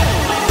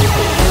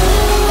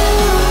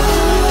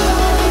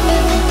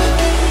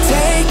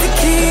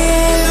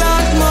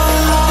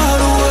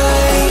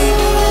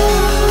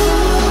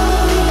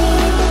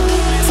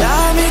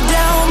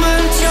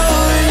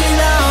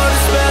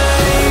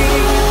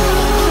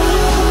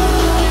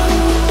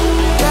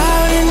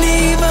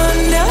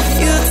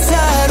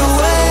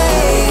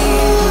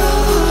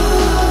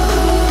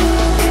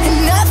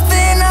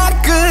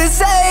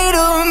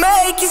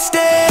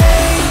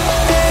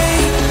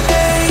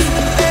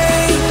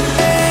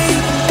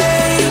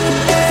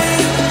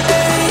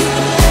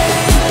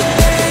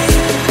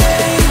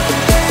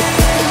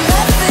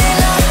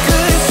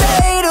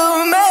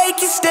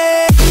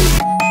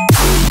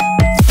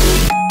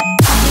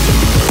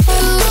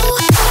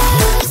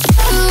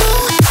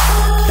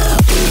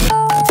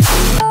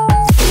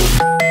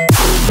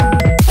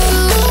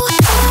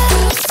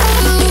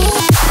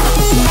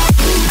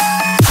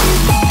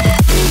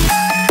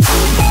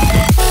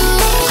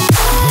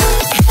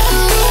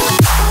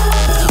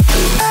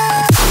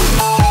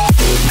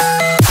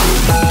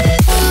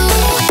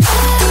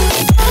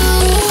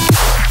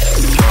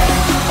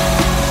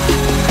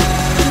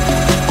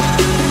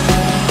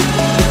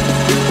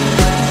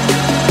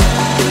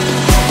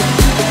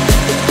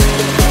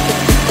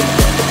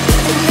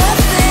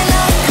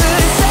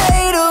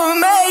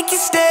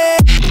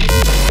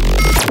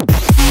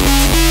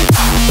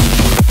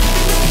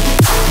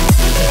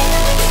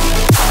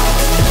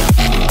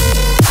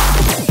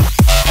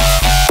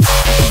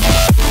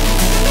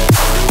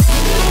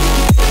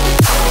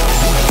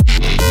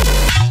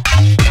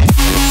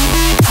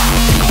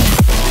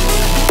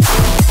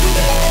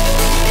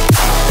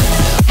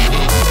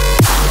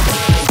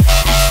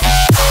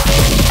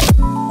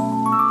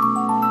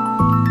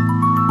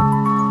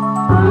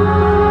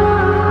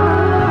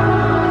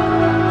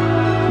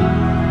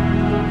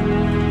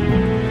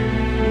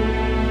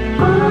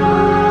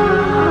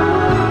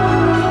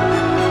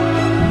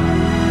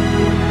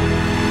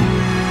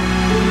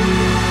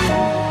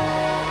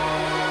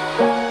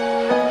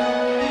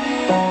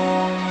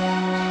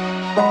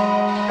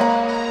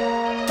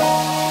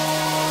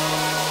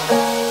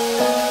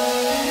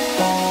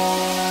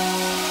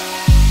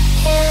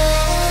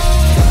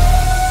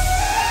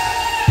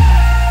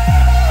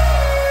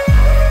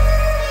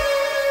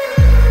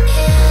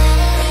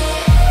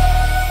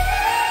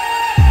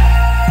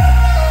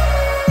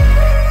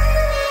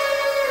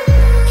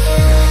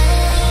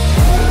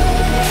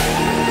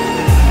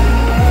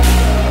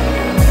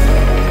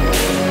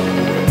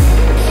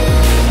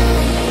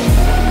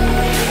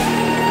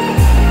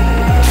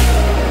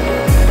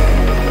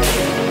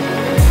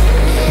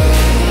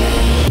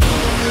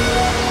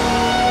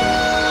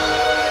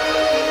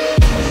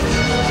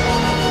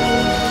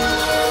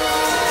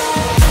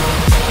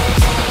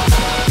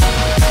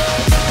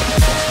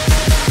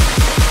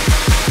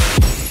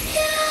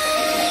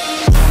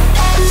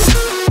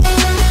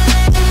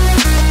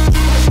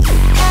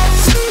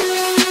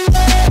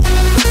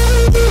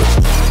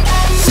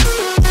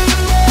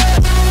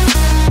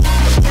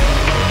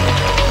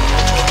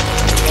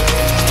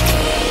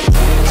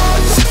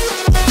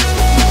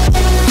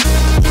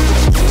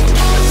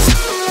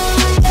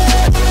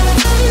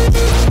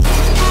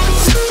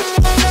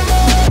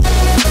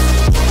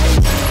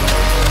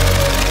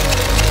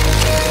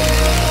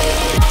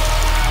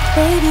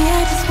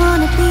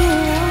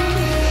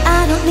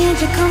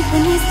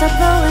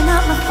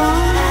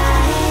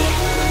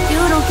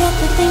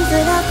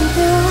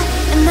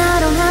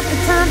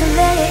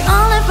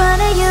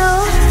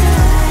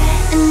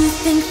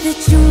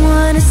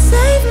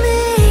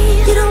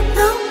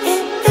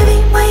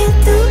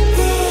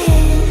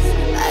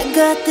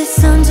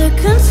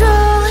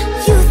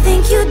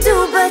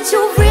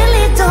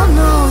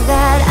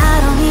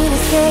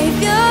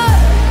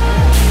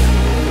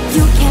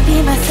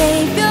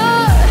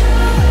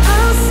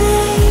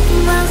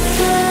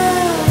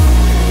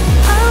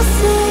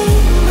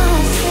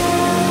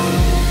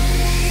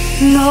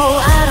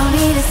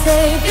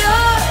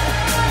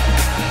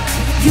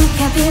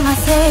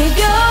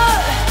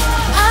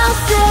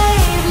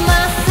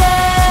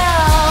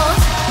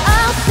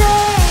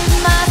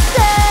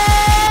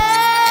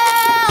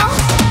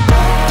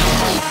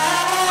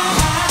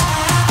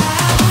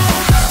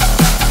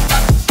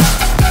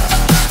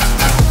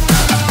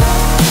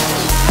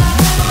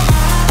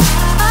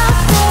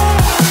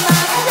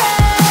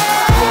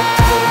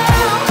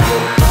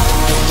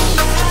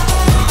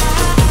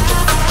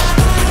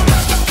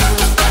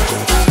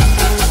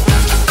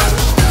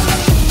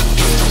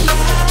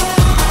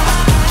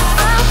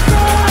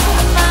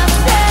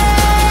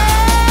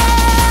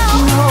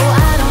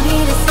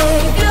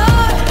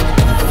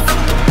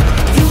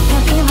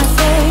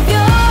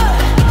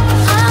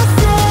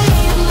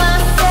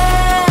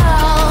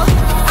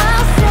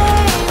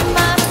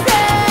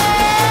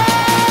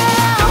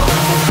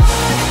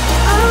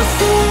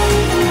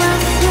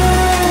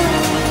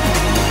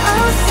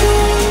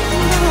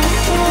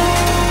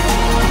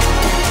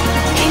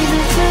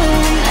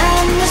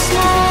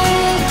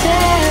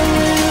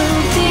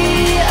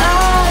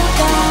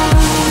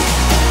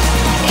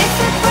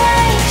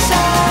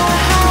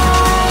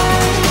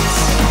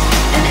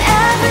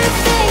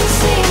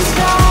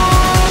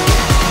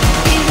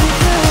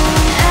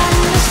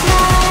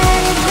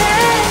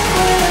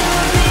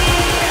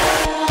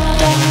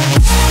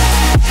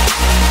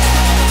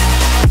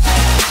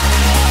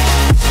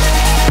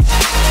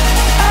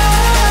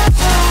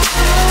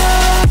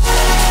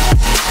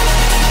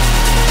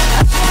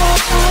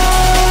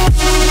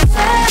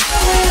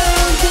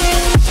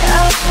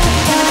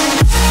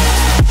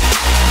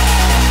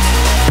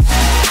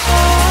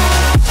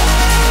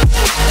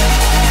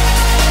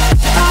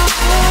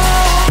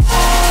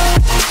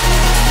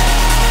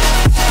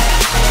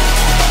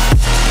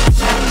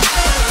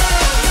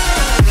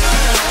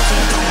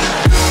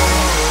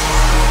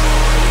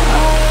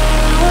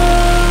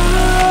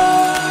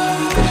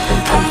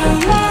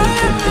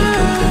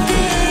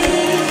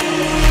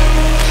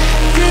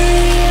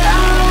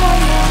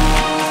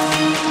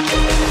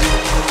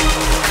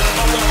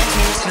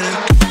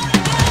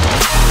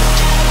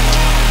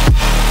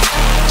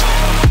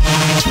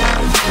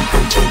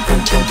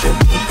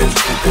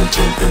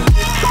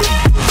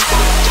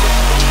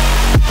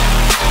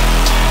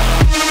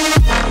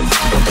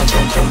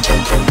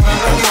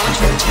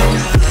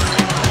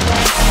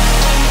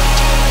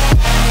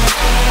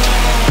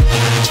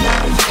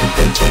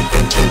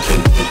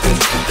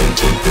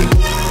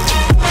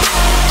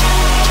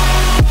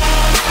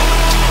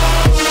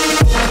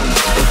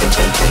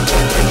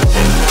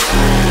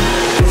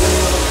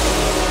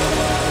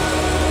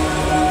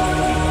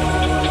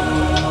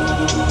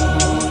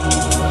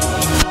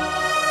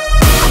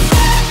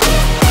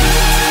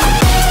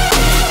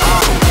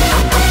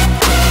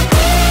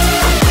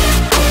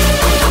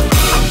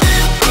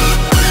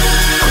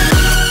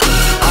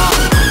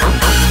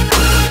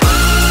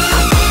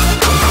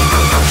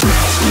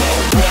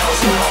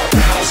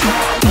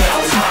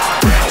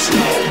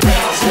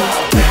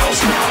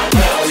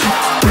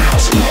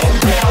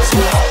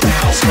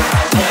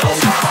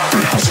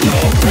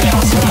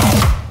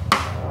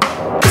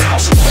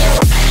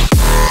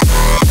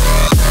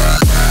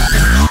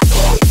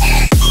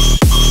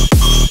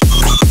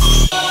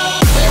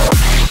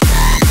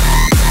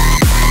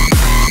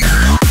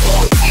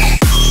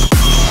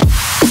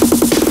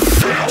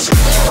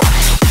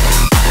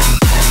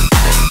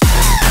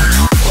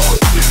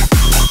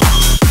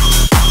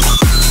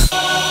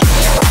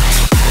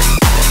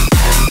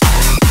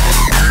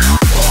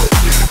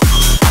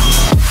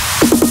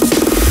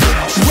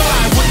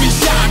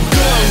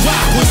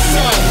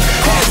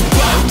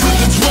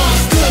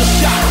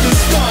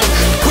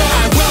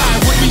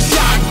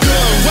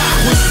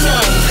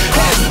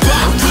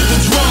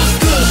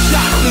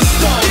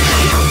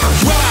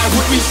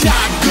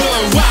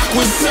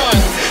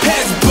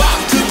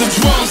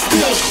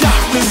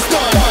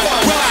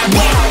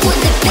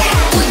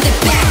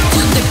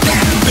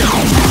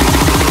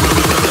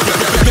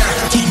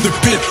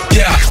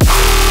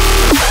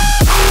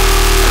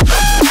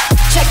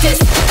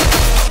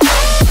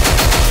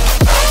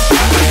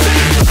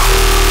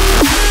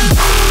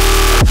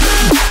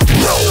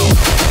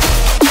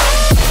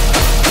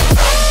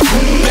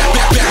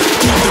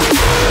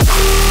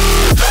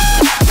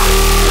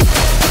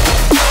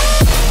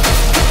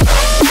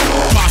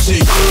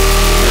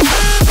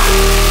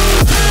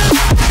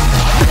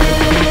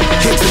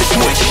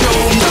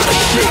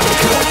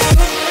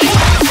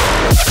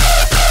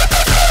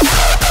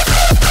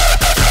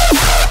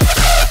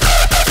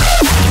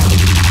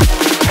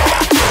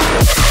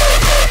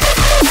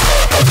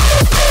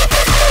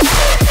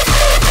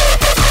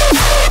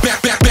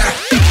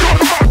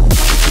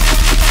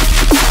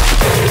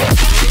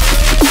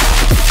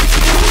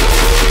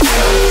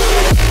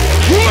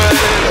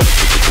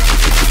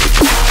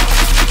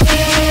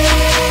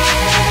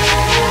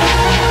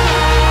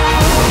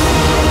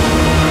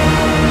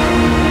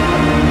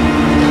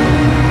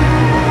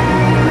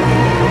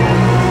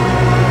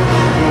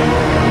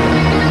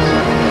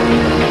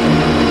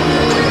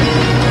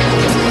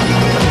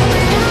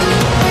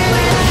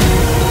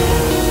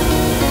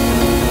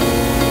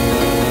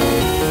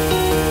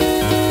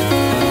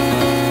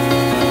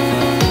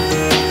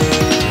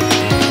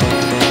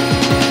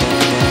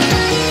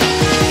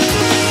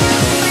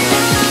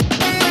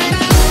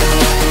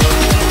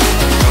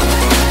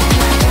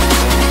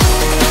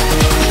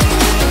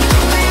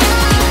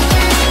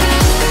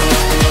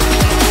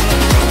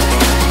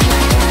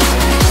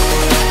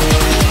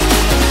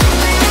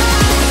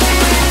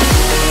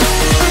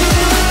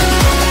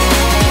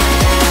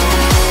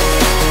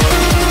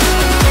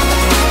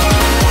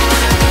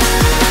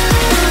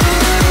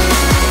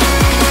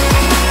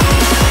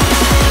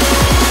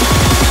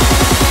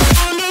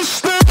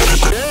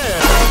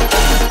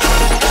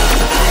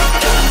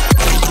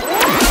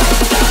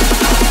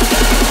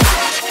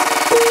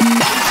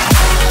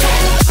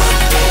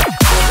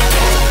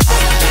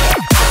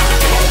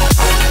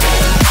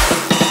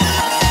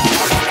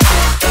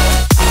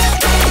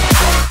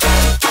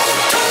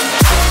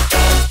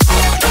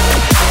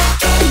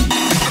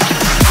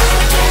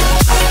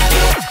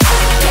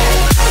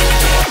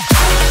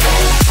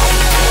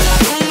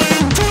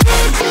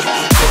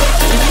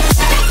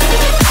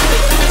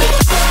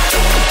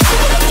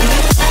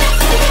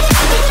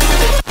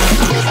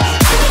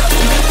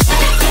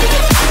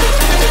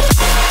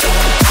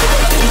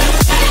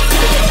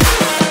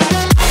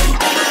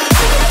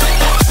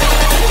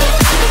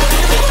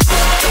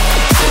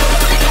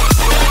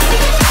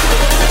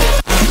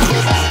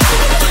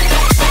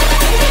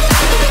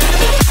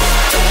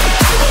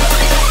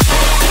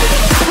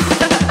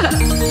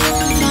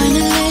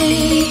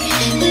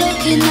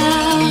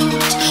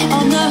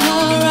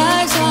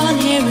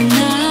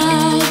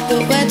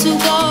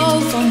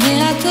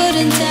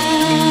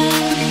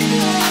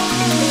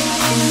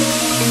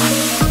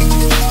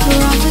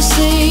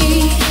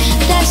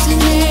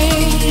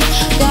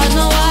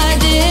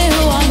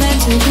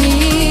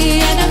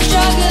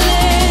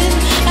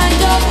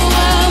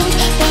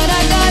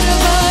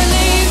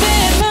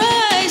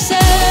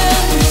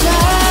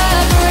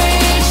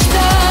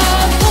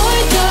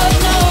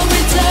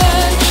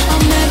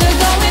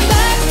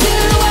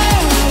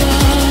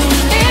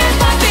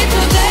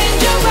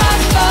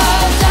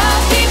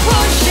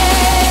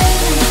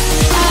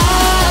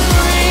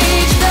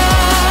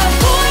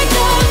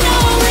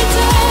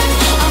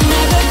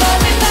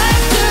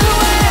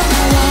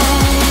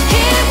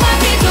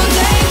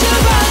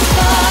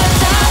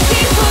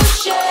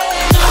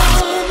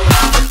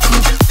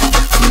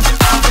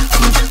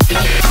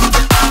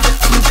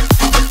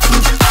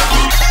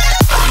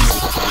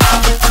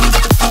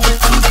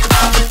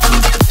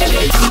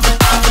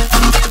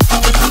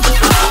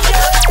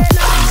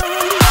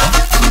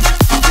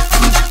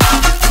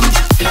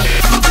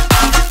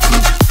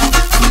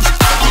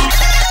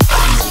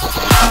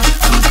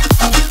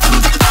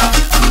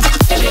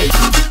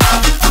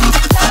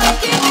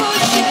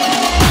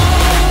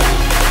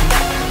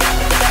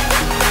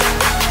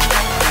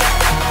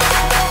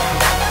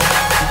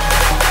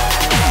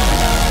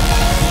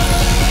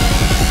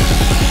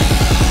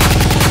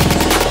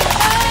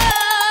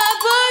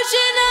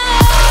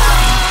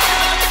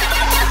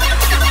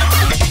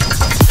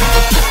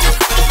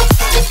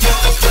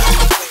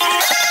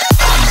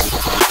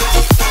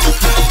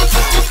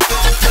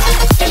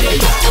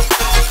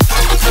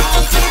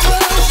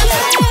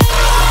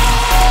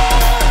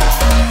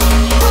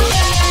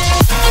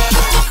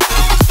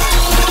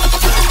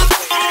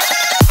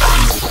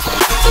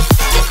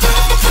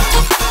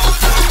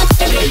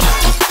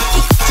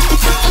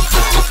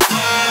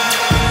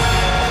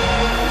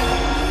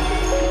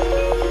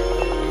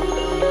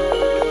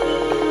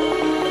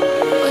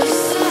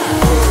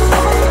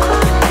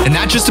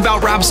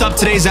 wraps up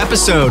today's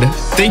episode.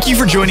 Thank you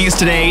for joining us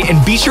today,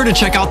 and be sure to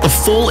check out the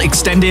full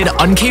extended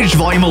Uncaged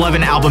Volume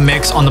 11 album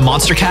mix on the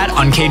Monstercat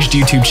Uncaged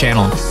YouTube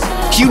channel.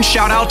 Huge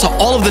shout out to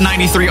all of the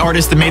 93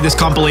 artists that made this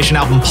compilation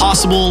album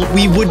possible.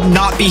 We would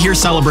not be here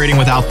celebrating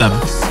without them.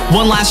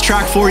 One last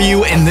track for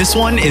you, and this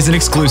one is an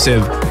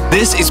exclusive.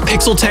 This is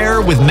Pixel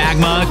Terror with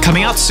Magma,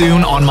 coming out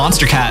soon on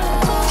Monstercat.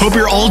 Hope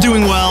you're all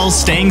doing well,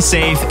 staying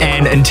safe,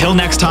 and until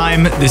next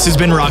time, this has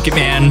been Rocket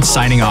Man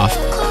signing off.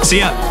 See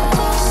ya.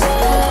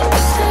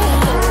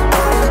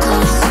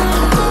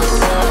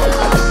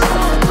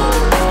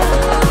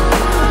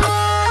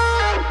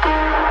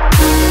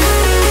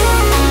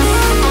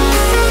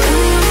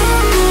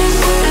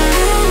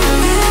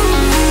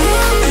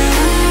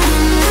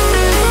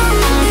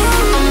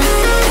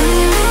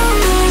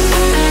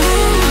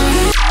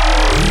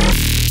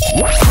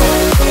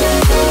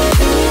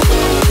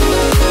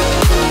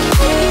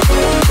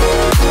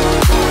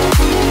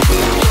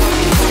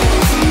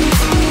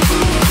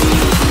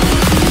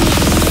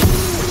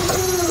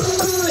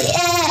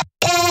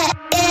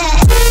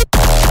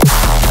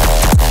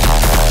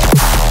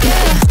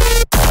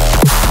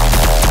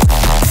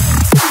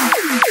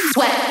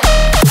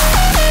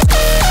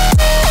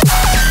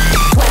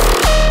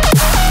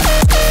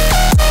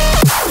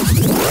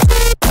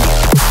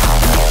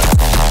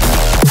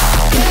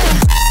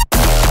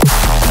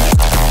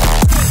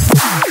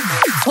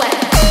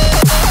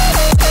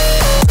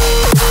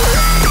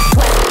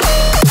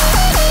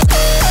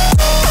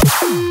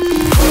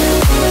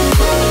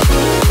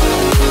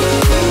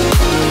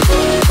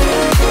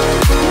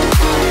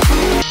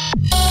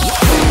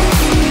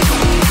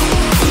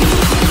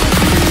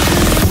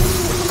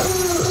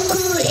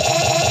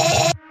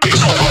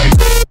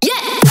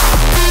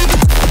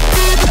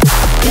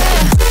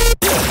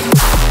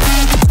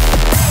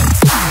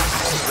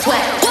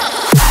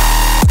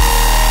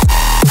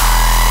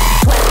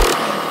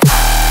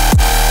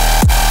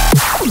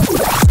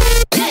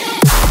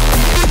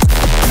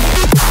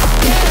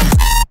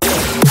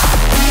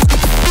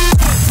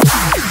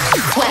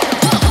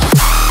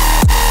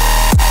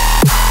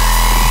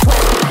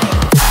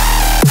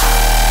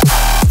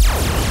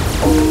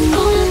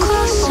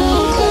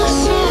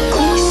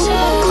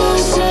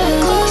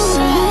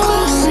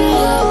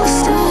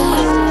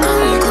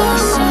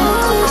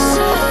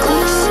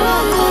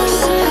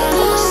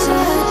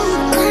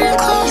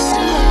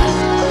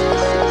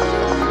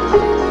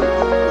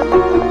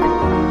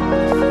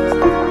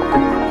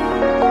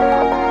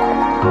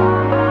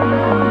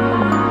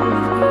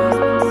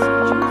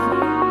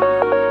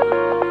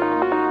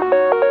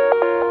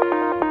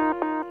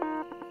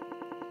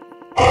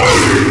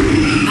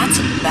 That's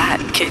a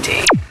bad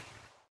kitty.